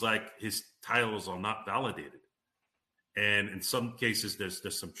feels like his titles are not validated. And in some cases,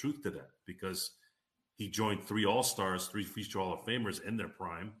 there's some truth to that because he joined 3 All-Stars, 3 future Hall of Famers in their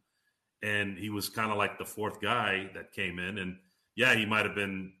prime. And he was kind of like the fourth guy that came in. And yeah, he might have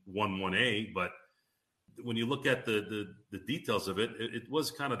been 1A, but when you look at the details of it, it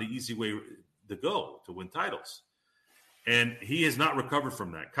was kind of the easy way to go to win titles. And he has not recovered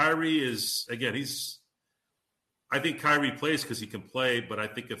from that. Kyrie is, again, I think Kyrie plays because he can play, but I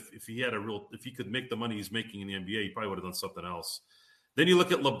think if he could make the money he's making in the NBA, he probably would have done something else. Then you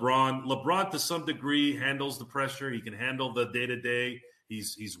look at LeBron. LeBron, to some degree, handles the pressure. He can handle the day-to-day.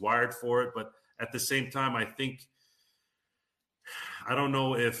 He's wired for it. But at the same time, I don't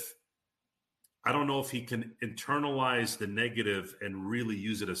know if he can internalize the negative and really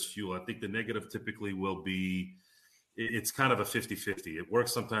use it as fuel. I think the negative typically will be, it's kind of a 50-50. It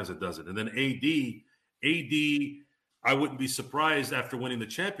works sometimes, it doesn't. And then AD, I wouldn't be surprised after winning the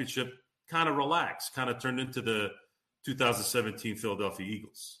championship, kind of relaxed, kind of turned into the 2017 Philadelphia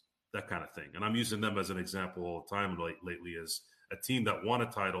Eagles, that kind of thing. And I'm using them as an example all the time lately as a team that won a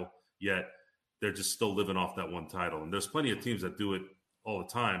title, yet they're just still living off that one title. And there's plenty of teams that do it all the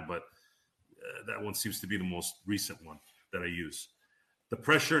time, but that one seems to be the most recent one that I use. The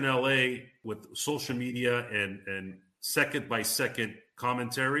pressure in LA with social media and second-by-second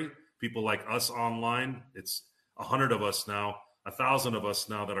commentary, people like us online, it's 100 of us now, 1,000 of us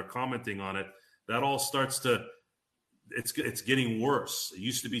now that are commenting on it. That all starts to, it's getting worse. It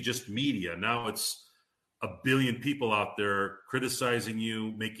used to be just media. Now it's a billion people out there criticizing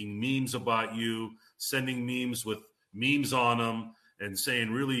you, making memes about you, sending memes with memes on them and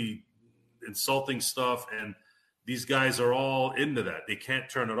saying really insulting stuff. And these guys are all into that. They can't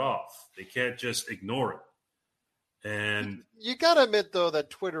turn it off. They can't just ignore it. And you got to admit, though,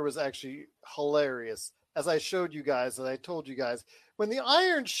 that Twitter was actually hilarious. As I showed you guys, and I told you guys, when the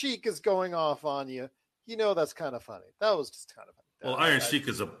Iron Sheik is going off on you, you know that's kind of funny. That was just kind of funny. Well, Iron Sheik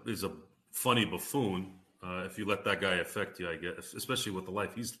is a funny buffoon. If you let that guy affect you, I guess, especially with the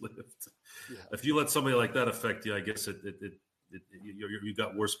life he's lived. Yeah. If you let somebody like that affect you, I guess you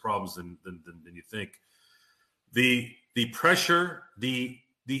got worse problems than you think. The pressure, the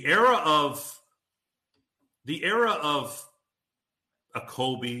era of a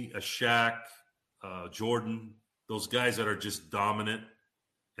Kobe, a Shaq, Jordan, those guys that are just dominant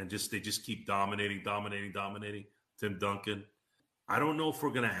and they just keep dominating. Tim Duncan. I don't know if we're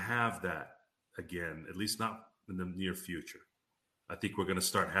going to have that again, at least not in the near future. I think we're going to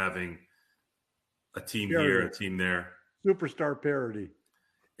start having a team here, a team there. Superstar parity.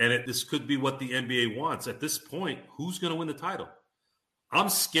 And this could be what the NBA wants. At this point, who's going to win the title? I'm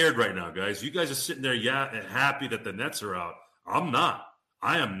scared right now, guys. You guys are sitting there, happy that the Nets are out. I'm not.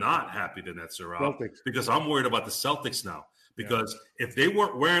 I am not happy the Nets are out because I'm worried about the Celtics now. Because if they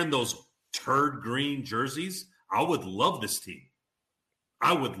weren't wearing those turd green jerseys, I would love this team.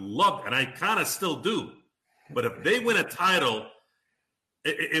 I would love, and I kind of still do. But if they win a title,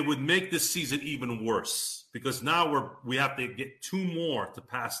 it would make this season even worse because now we have to get 2 more to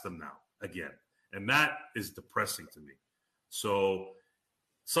pass them now again. And that is depressing to me. So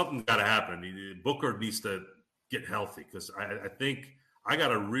something's got to happen. Booker needs to get healthy because I think I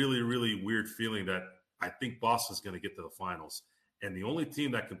got a really, really weird feeling that I think Boston's going to get to the finals. And the only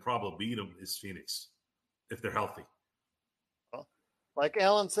team that can probably beat them is Phoenix if they're healthy. Well, like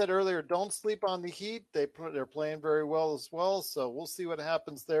Alan said earlier, don't sleep on the Heat. They're playing very well as well. So we'll see what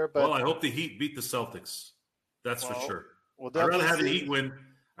happens there. But well, I hope the Heat beat the Celtics. That's for sure. I'd rather have the Heat win.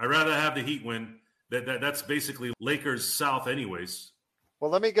 I'd rather have the Heat win. That's basically Lakers South anyways. Well,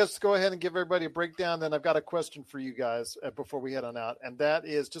 let me just go ahead and give everybody a breakdown. Then I've got a question for you guys before we head on out. And that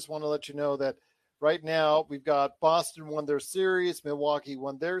is just want to let you know that right now we've got Boston won their series. Milwaukee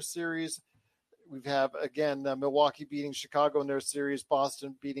won their series. We have, again, Milwaukee beating Chicago in their series.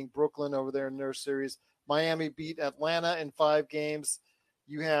 Boston beating Brooklyn over there in their series. Miami beat Atlanta in 5 games.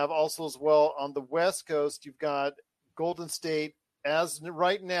 You have also as well on the West Coast, you've got Golden State as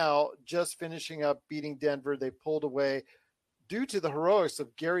right now just finishing up beating Denver. They pulled away due to the heroics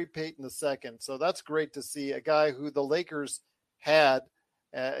of Gary Payton II. So that's great to see. A guy who the Lakers had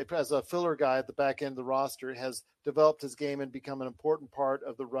as a filler guy at the back end of the roster has developed his game and become an important part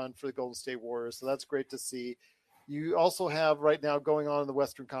of the run for the Golden State Warriors. So that's great to see. You also have right now going on in the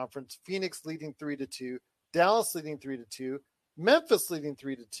Western Conference, Phoenix leading 3-2, Dallas leading 3-2, Memphis leading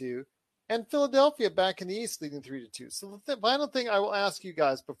 3-2, and Philadelphia back in the East leading 3-2. So the final thing I will ask you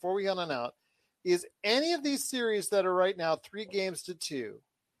guys before we head on out is any of these series that are right now 3-2,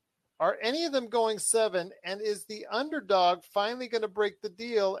 are any of them going 7? And is the underdog finally going to break the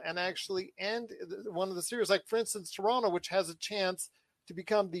deal and actually end one of the series? Like, for instance, Toronto, which has a chance to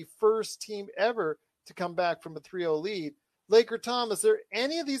become the first team ever to come back from a 3-0 lead. Laker Tom, is there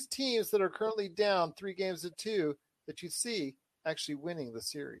any of these teams that are currently down 3-2 that you see actually winning the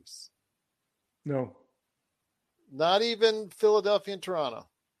series? No. Not even Philadelphia and Toronto?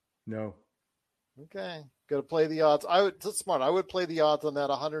 No. Okay, got to play the odds. That's smart. I would play the odds on that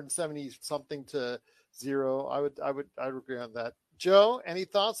 170 something to 0. I would agree on that. Joe, any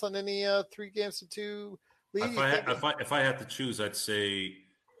thoughts on any 3-2 lead? If I had to choose, I'd say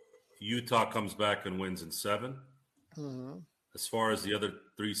Utah comes back and wins in 7. Mm-hmm. As far as the other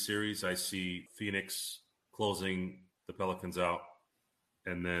 3 series, I see Phoenix closing the Pelicans out,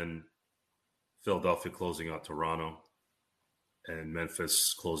 and then Philadelphia closing out Toronto, and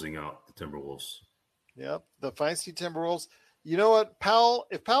Memphis closing out the Timberwolves. Yep, the feisty Timberwolves. You know what,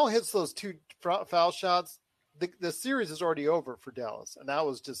 if Powell hits those 2 foul shots, the series is already over for Dallas, and that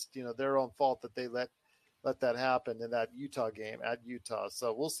was just their own fault that they let that happen in that Utah game at Utah.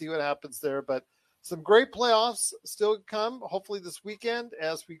 So we'll see what happens there, but some great playoffs still come, hopefully this weekend,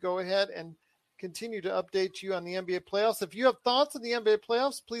 as we go ahead and continue to update you on the NBA playoffs. If you have thoughts on the NBA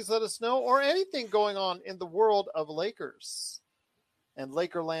playoffs, please let us know, or anything going on in the world of Lakers and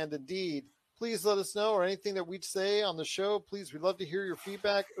Lakerland indeed. Please let us know, or anything that we'd say on the show. Please, we'd love to hear your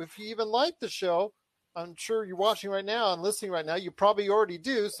feedback. If you even like the show, I'm sure you're watching right now and listening right now. You probably already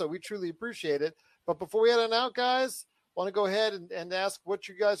do, so we truly appreciate it. But before we head on out, guys, I want to go ahead and ask what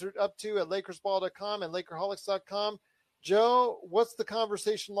you guys are up to at LakersBall.com and Lakerholics.com. Joe, what's the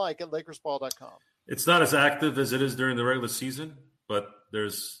conversation like at LakersBall.com? It's not as active as it is during the regular season, but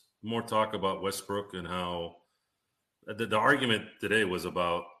there's more talk about Westbrook and how the argument today was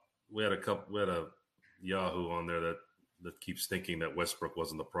about. We had a Yahoo on there that keeps thinking that Westbrook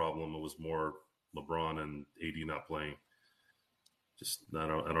wasn't the problem. It was more LeBron and AD not playing. Just I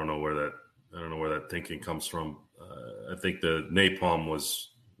don't know where that thinking comes from. I think the napalm was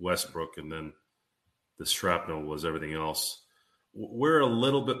Westbrook, and then the shrapnel was everything else. We're a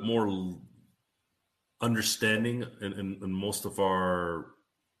little bit more understanding in most of our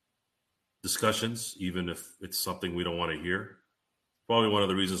discussions, even if it's something we don't want to hear. Probably one of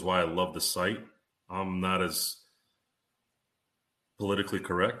the reasons why I love the site. I'm not as politically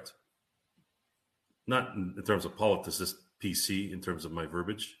correct. Not in terms of politics, just PC in terms of my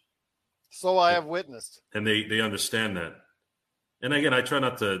verbiage. So I have witnessed. And they understand that. And again, I try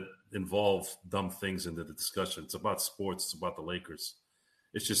not to involve dumb things into the discussion. It's about sports. It's about the Lakers.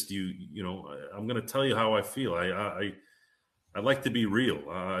 It's just I'm going to tell you how I feel. I like to be real.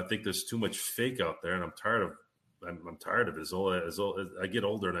 I think there's too much fake out there, and I'm tired of it. As I get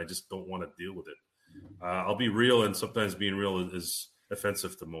older, and I just don't want to deal with it. I'll be real, and sometimes being real is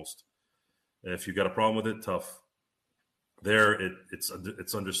offensive to most. And if you've got a problem with it, tough.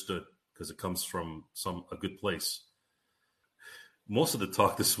 It's understood because it comes from a good place. Most of the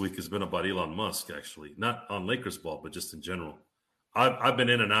talk this week has been about Elon Musk, actually, not on Lakers ball, but just in general. I've been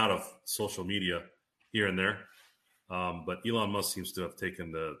in and out of social media here and there, but Elon Musk seems to have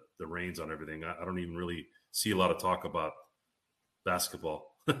taken the reins on everything. I don't even really see a lot of talk about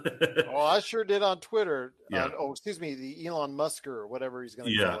basketball. Oh, I sure did on Twitter. Yeah. The Elon Musker or whatever he's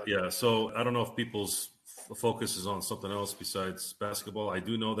going to call it. Yeah. So I don't know if people's focus is on something else besides basketball. I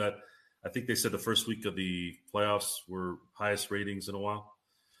do know that I think they said the first week of the playoffs were highest ratings in a while.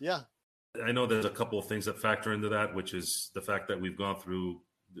 Yeah. I know there's a couple of things that factor into that, which is the fact that we've gone through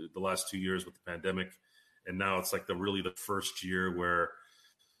the last 2 years with the pandemic. And now it's like the first year where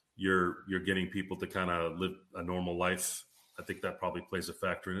you're getting people to kind of live a normal life. I think that probably plays a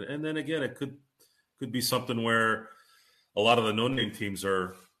factor in it. And then again, it could be something where a lot of the no-name teams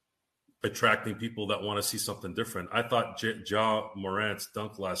are attracting people that want to see something different. I thought Ja Morant's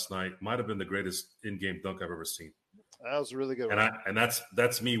dunk last night might have been the greatest in-game dunk I've ever seen. That was a really good. And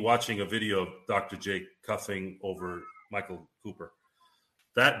that's me watching a video of Dr. J cuffing over Michael Cooper.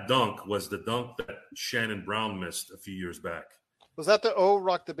 That dunk was the dunk that Shannon Brown missed a few years back. Was that the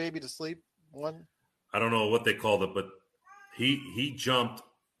rock the baby to sleep one? I don't know what they called it, but he jumped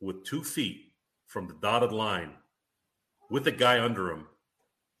with 2 feet from the dotted line with a guy under him,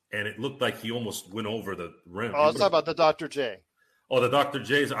 and it looked like he almost went over the rim. Oh, I was talking about the Dr. J. Oh, the Dr.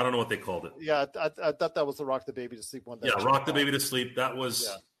 J's. I don't know what they called it. Yeah, I thought that was the rock the baby to sleep one. Yeah, rock the baby to sleep. That was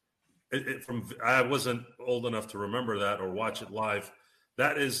I wasn't old enough to remember that or watch it live.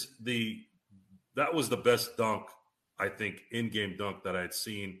 That was the best dunk, I think, in-game dunk that I had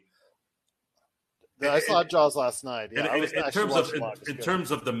seen. Yeah, I saw Jaws last night. Yeah, in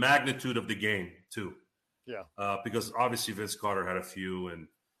terms of the magnitude of the game too. Yeah. Because obviously Vince Carter had a few, and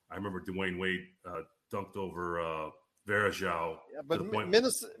I remember Dwayne Wade dunked over Varejao. Yeah, but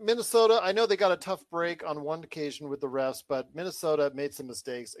Minnesota, I know they got a tough break on one occasion with the refs, but Minnesota made some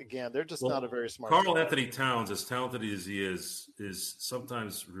mistakes. Again, they're just not a very smart Karl Anthony Towns, as talented as he is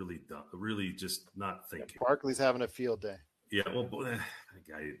sometimes really dumb, really just not thinking. Yeah, Barkley's having a field day. Yeah, well,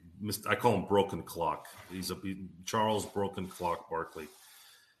 I call him Broken Clock. He's Charles Broken Clock Barkley.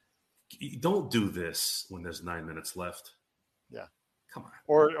 Don't do this when there's 9 minutes left. Yeah. Come on.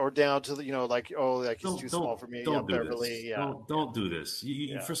 Or down to the, he's too small for me. Don't do Beverly. this. Yeah. Don't do this.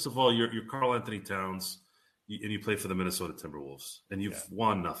 First of all, you're Karl Anthony Towns, and you play for the Minnesota Timberwolves, and you've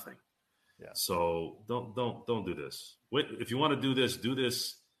won nothing. Yeah. So don't do this. Wait, if you want to do this,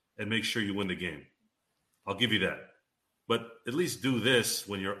 and make sure you win the game. I'll give you that. But at least do this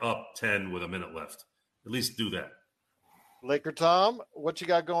when you're up 10 with a minute left. At least do that. Laker Tom, what you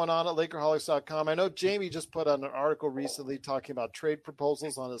got going on at Lakerholics.com? I know Jamie just put on an article recently talking about trade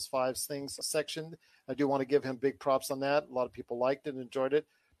proposals on his 5 things section. I do want to give him big props on that. A lot of people liked it and enjoyed it.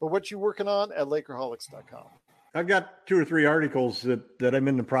 But what you working on at Lakerholics.com? I've got 2 or 3 articles that I'm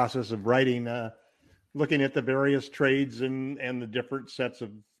in the process of writing, looking at the various trades and the different sets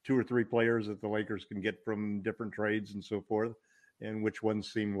of 2 or 3 players that the Lakers can get from different trades and so forth, and which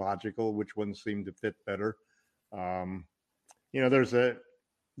ones seem logical, which ones seem to fit better. There's been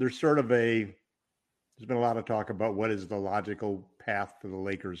a lot of talk about what is the logical path for the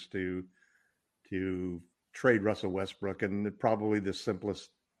Lakers to trade Russell Westbrook, and probably the simplest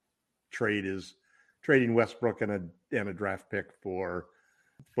trade is trading Westbrook and a draft pick for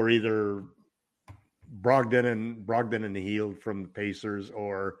either Brogdon and Hield from the Pacers,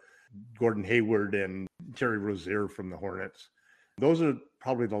 or Gordon Hayward and Terry Rozier from the Hornets. Those are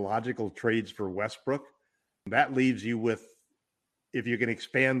probably the logical trades for Westbrook. That leaves you with, if you can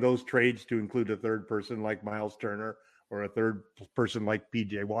expand those trades to include a third person like Miles Turner or a third person like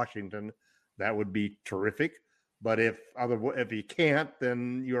PJ Washington, that would be terrific. But if you can't,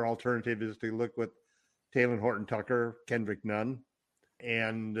 then your alternative is to look with Talen Horton-Tucker, Kendrick Nunn,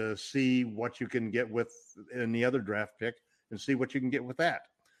 and see what you can get with in the other draft pick, and see what you can get with that.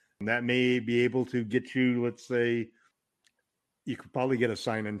 And that may be able to get you, let's say, you could probably get a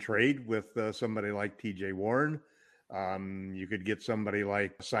sign and trade with somebody like TJ Warren. You could get somebody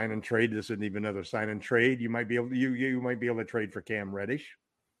like sign and trade. This isn't even another sign and trade. You might be able to trade for Cam Reddish.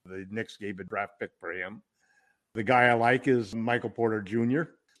 The Knicks gave a draft pick for him. The guy I like is Michael Porter Jr.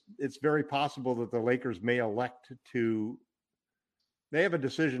 It's very possible that the Lakers may elect to. They have a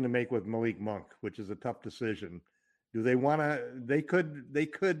decision to make with Malik Monk, which is a tough decision. Do they want to? They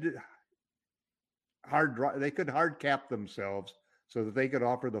could hard cap themselves so that they could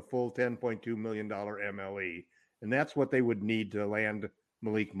offer the full $10.2 million MLE, and that's what they would need to land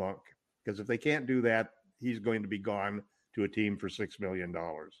Malik Monk. Because if they can't do that, he's going to be gone to a team for $6 million.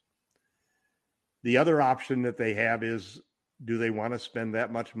 The other option that they have is, do they want to spend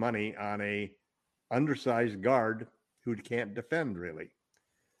that much money on a undersized guard who can't defend really,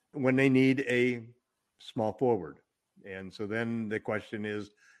 when they need a small forward? And so then the question is,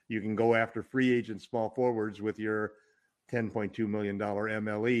 you can go after free agent small forwards with your $10.2 million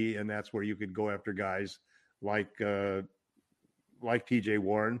MLE, and that's where you could go after guys like TJ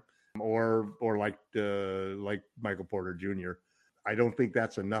Warren or like Michael Porter Jr. I don't think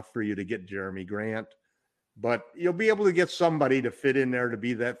that's enough for you to get Jeremy Grant, but you'll be able to get somebody to fit in there to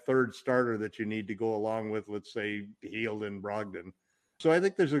be that third starter that you need to go along with, let's say, Hield and Brogdon. So I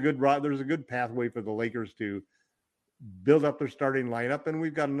think there's a good pathway for the Lakers to build up their starting lineup, and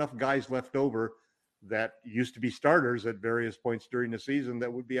we've got enough guys left over that used to be starters at various points during the season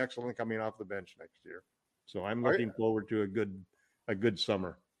that would be excellent coming off the bench next year. So I'm looking forward to a good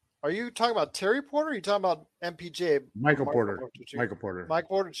summer. Are you talking about Terry Porter? Or are you talking about MPJ? Michael Porter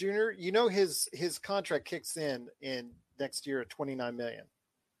Jr. You know his contract kicks in next year at $29 million,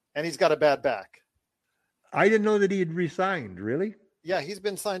 and he's got a bad back. I didn't know that he had resigned. Really? Yeah, he's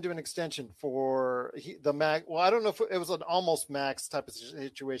been signed to an extension for the max. Well, I don't know if it was an almost max type of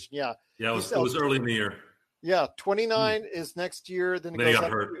situation. Yeah, it was early in the year. Yeah, 29 is next year. Then he got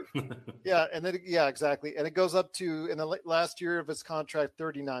hurt. Exactly. And it goes up to in the last year of his contract,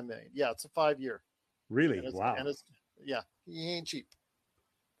 $39 million. Yeah, it's a 5-year. Really? Wow. And he ain't cheap.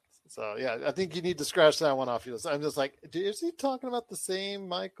 So yeah, I think you need to scratch that one off your list. I'm just like, is he talking about the same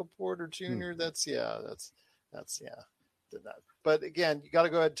Michael Porter Jr.? That's. But again, you got to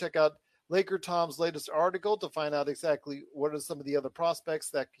go ahead and check out Laker Tom's latest article to find out exactly what are some of the other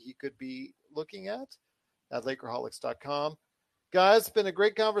prospects that he could be looking at Lakerholics.com. Guys, it's been a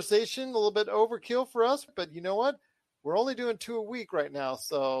great conversation, a little bit overkill for us, but you know what? We're only doing 2 a week right now,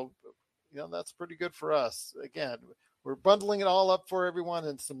 so that's pretty good for us. Again, we're bundling it all up for everyone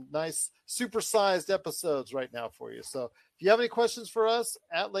in some nice supersized episodes right now for you. So if you have any questions for us,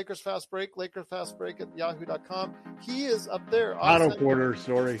 at Lakers Fast Break, LakersFastBreak@yahoo.com. He is up there. Otto Porter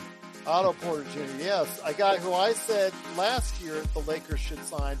Jr., yes. A guy who I said last year the Lakers should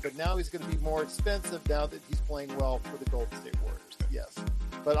sign, but now he's going to be more expensive now that he's playing well for the Golden State Warriors. Yes.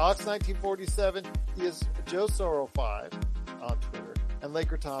 But Ox1947, he is Joe Soro5 on Twitter, and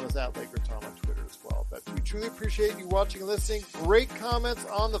Laker Tom is at Laker Tom on Twitter as well. But we truly appreciate you watching and listening. Great comments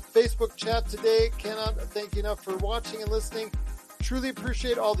on the Facebook chat today. Cannot thank you enough for watching and listening. Truly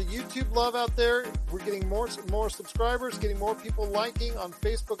appreciate all the YouTube love out there. We're getting more subscribers, getting more people liking on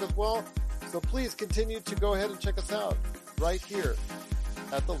Facebook as well. So please continue to go ahead and check us out right here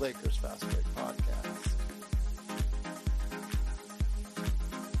at the Lakers Fast Break Podcast.